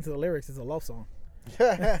when you listen to the lyrics, it's a love song.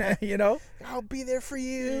 I'll be there for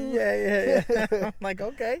you. Yeah. I'm like,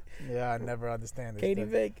 okay. Yeah, I never understand this. Katie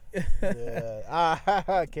Vick.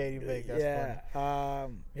 Yeah. Katie Vick. That's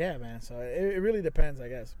funny. Yeah, man. So it really depends, I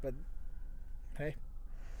guess. But hey.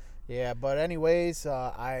 Yeah, but anyways,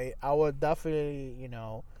 I would definitely,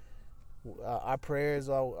 our prayers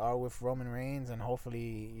are with Roman Reigns, and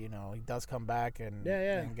hopefully, he does come back and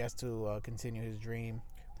gets to continue his dream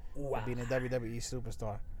of being a WWE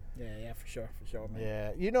superstar. Yeah, for sure, man.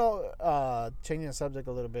 Yeah, changing the subject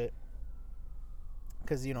a little bit,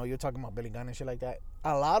 because you're talking about Billy Gunn and shit like that.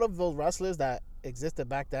 A lot of those wrestlers that existed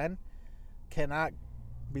back then cannot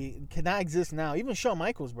exist now. Even Shawn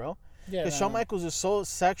Michaels, bro. Yeah, because Shawn Michaels is so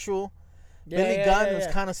sexual. Billy Gunn was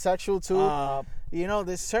kind of sexual too. You know,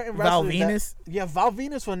 there's certain Val wrestlers. Venis. Val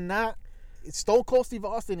Venis was not. Stone Cold Steve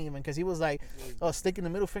Austin even, because he was like, sticking the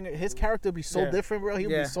middle finger. His character would be so different, bro. He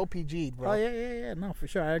would be so PG, bro. Oh yeah. No, for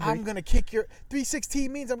sure. I agree. I'm gonna kick your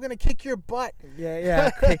 316 means I'm gonna kick your butt. Yeah.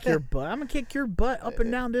 Kick your butt. I'm gonna kick your butt up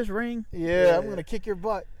and down this ring. Yeah, I'm gonna kick your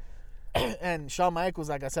butt. And Shawn Michaels,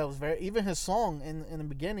 like I said, was very. Even his song in the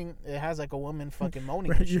beginning, it has like a woman fucking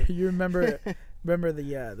moaning. And shit. You remember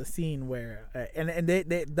the scene where and they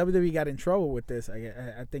WWE got in trouble with this.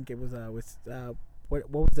 I think it was with what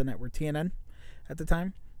was the network, TNN at the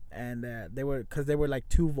time, and they were like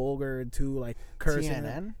too vulgar, too like cursing.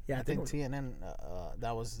 TNN. Yeah, I think TNN.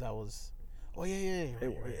 That was. Oh yeah.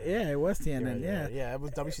 It was TNN. Yeah. It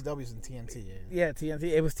was WCW's and TNT. Yeah, TNT.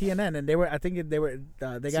 It was TNN, and they were. I think they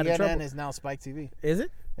got in trouble. TNN is now Spike TV. Is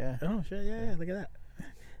it? Yeah. Oh shit! Yeah. Look at that.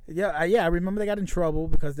 Yeah. I remember they got in trouble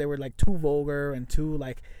because they were like too vulgar and too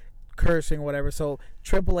like cursing or whatever. So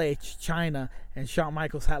Triple H, China, and Shawn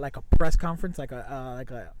Michaels had like a press conference, like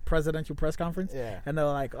a presidential press conference. Yeah. And they were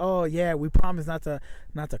like, "Oh yeah, we promise not to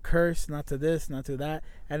curse, not to this, not to that."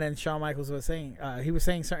 And then Shawn Michaels was saying, he was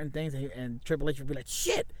saying certain things, and Triple H would be like,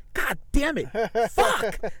 "Shit, God damn it,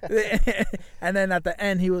 fuck." And then at the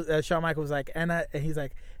end, Shawn Michaels was like, and he's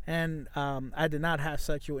like, and I did not have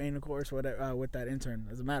sexual intercourse with that intern.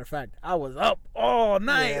 As a matter of fact, I was up all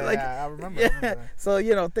night. Yeah, I remember. That. So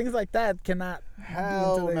things like that cannot.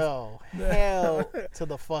 Hell no. Hell to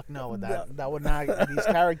the fuck no with that. That would not. These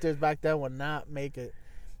characters back then would not make it.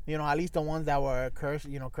 At least the ones that were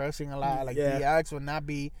cursing a lot, like DX would not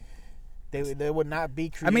be. They would not be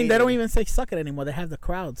creative. I mean, they don't even say "suck it" anymore. They have the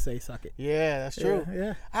crowd say "suck it." Yeah, that's true.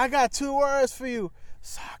 Yeah. I got 2 words for you: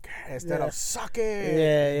 suck it instead of suck it.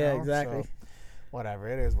 Yeah, exactly. So, whatever,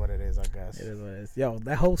 it is what it is. I guess it is what it is. Yo,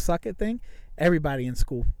 that whole "suck it" thing. Everybody in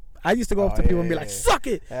school. I used to go up to people and be like, "Suck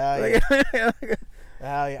it." Hell yeah. Hell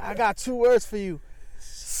yeah. I got 2 words for you.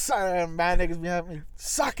 Bad niggas behind me.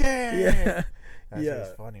 Suck it. Yeah. That's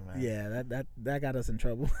just funny, man. Yeah, that got us in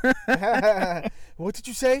trouble. What did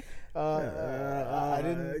you say? I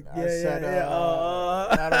didn't. I said,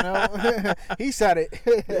 I don't know. He said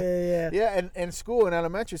it. Yeah, and in school, in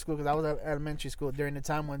elementary school, because I was at elementary school during the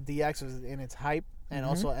time when DX was in its hype, and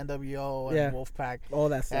also NWO and Wolfpack, all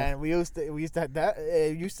that stuff. And we used to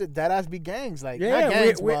dead ass be gangs, like not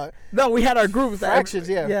gangs, but we had our groups, fractions.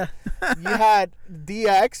 Yeah. You had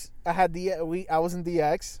DX. I was in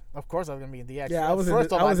DX. Of course, I was gonna be in DX. Yeah, I was in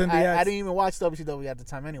DX. I didn't even watch WCW at the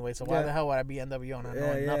time anyway. So why the hell would I be NWO and I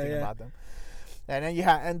know nothing about them? And then you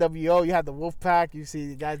had NWO. You had the Wolfpack. You see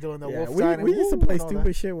the guys doing the Wolf signing. We used to play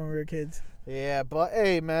stupid shit when we were kids. Yeah, but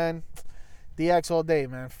hey, man, DX all day,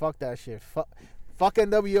 man. Fuck that shit. Fuck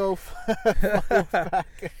NWO. Fuck Wolfpack.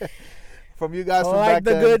 From you guys from back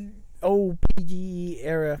then. Like the good old PG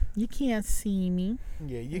era. You can't see me.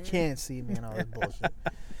 Yeah, you can't see me and all this bullshit.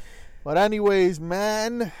 But anyways,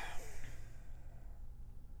 man,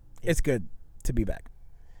 it's good to be back.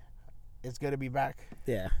 It's good to be back.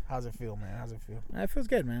 Yeah. How's it feel, man? How's it feel? It feels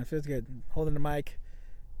good, man. It feels good. Holding the mic,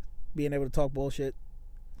 being able to talk bullshit,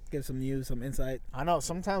 give some news, some insight. I know.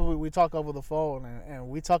 Sometimes we talk over the phone and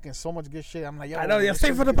we talking so much good shit. I'm like, yo. I know. Yeah,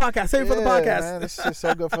 save it for the podcast. Save it for the podcast. Man, this shit's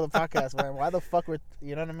so good for the podcast, man. Why the fuck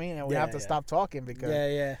you know what I mean? And we have to stop talking because.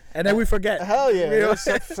 Yeah. And then we forget. Hell yeah. There's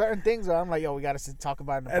certain things where I'm like, yo, we got to talk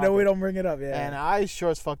about it in the podcast. And then we don't bring it up, yeah. And I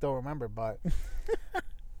sure as fuck don't remember, but.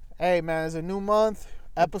 Hey, man, it's a new month.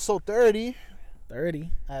 Episode 30.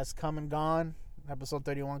 30 has come and gone. Episode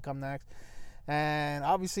 31 come next, and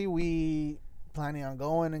obviously we planning on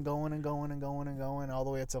going all the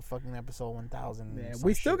way to fucking episode 1000. Yeah,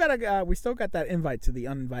 we still got that invite to the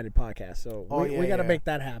uninvited podcast, so we gotta make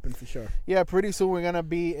that happen for sure. Yeah, pretty soon we're gonna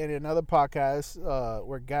be in another podcast.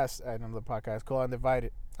 We're guests at another podcast called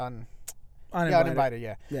Uninvited. Uninvited.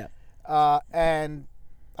 Yeah. And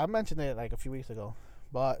I mentioned it like a few weeks ago,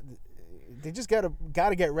 but. They just gotta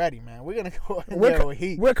get ready, man. We're gonna go in there with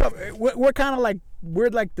heat. We're kind of like we're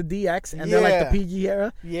like the DX and they're like the PG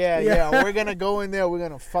era. Yeah. We're gonna go in there. We're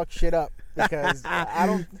gonna fuck shit up because I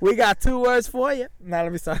don't. We got 2 words for you. Now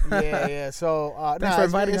let me start. Yeah. So thanks for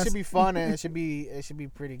inviting us. It should be fun and it should be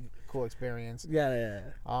pretty cool experience. Yeah.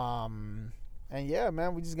 And yeah,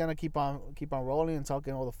 man, we're just gonna keep on rolling and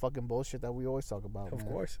talking all the fucking bullshit that we always talk about. Of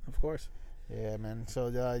course. Yeah, man. So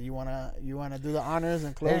you wanna do the honors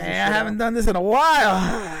and close? I haven't done this in a while.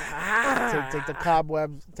 Take the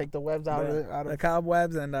cobwebs, take the webs out of the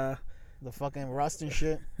cobwebs and the fucking rust and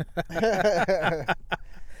shit.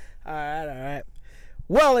 All right.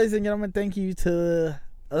 Well, ladies and gentlemen, thank you to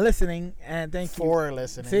listening and thank you for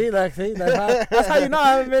listening. See, that's how you know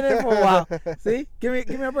I haven't been in for a while. See, give me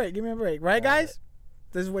a break, right, guys?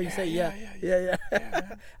 This is where you say yeah. All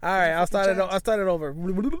right, I'll start it. chance. I'll start it over.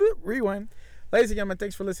 Rewind. Ladies and gentlemen,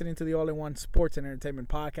 thanks for listening to the All-in-One Sports and Entertainment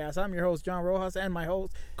Podcast. I'm your host, John Rojas, and my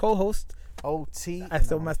co-host. OT. I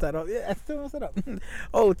still messed that up. Yeah, I still messed it up.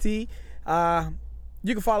 OT.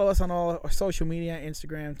 You can follow us on all our social media: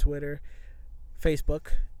 Instagram, Twitter, Facebook,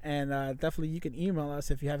 and definitely you can email us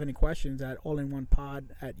if you have any questions at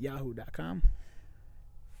allinonepod@yahoo.com.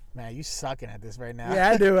 Man, you sucking at this right now. Yeah,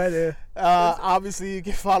 I do. Obviously, you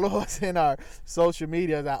can follow us in our social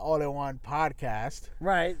media at All-in-One Podcast.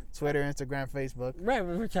 Right. Twitter, Instagram, Facebook. Right,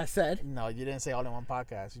 which I said. No, you didn't say All-in-One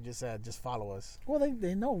Podcast. You just said just follow us. Well,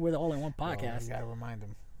 they know we're the All-in-One Oh, Podcast. you gotta remind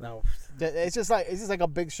them. No. It's just like a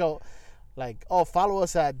big show. Like, oh, follow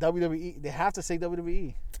us at WWE. They have to say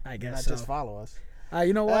WWE. I guess Not so. just follow us.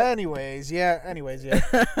 You know what? Anyways, yeah.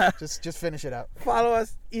 just finish it up. Follow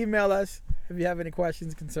us, email us if you have any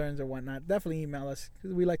questions, concerns, or whatnot. Definitely email us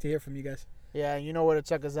because we like to hear from you guys. Yeah, you know where to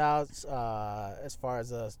check us out as far as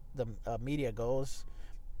the media goes.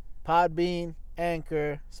 Podbean,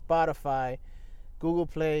 Anchor, Spotify, Google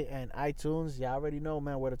Play, and iTunes. You already know,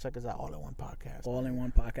 man, where to check us out. All-in-One Podcast.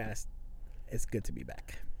 All-in-One Podcast. It's good to be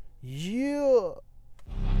back. Yeah.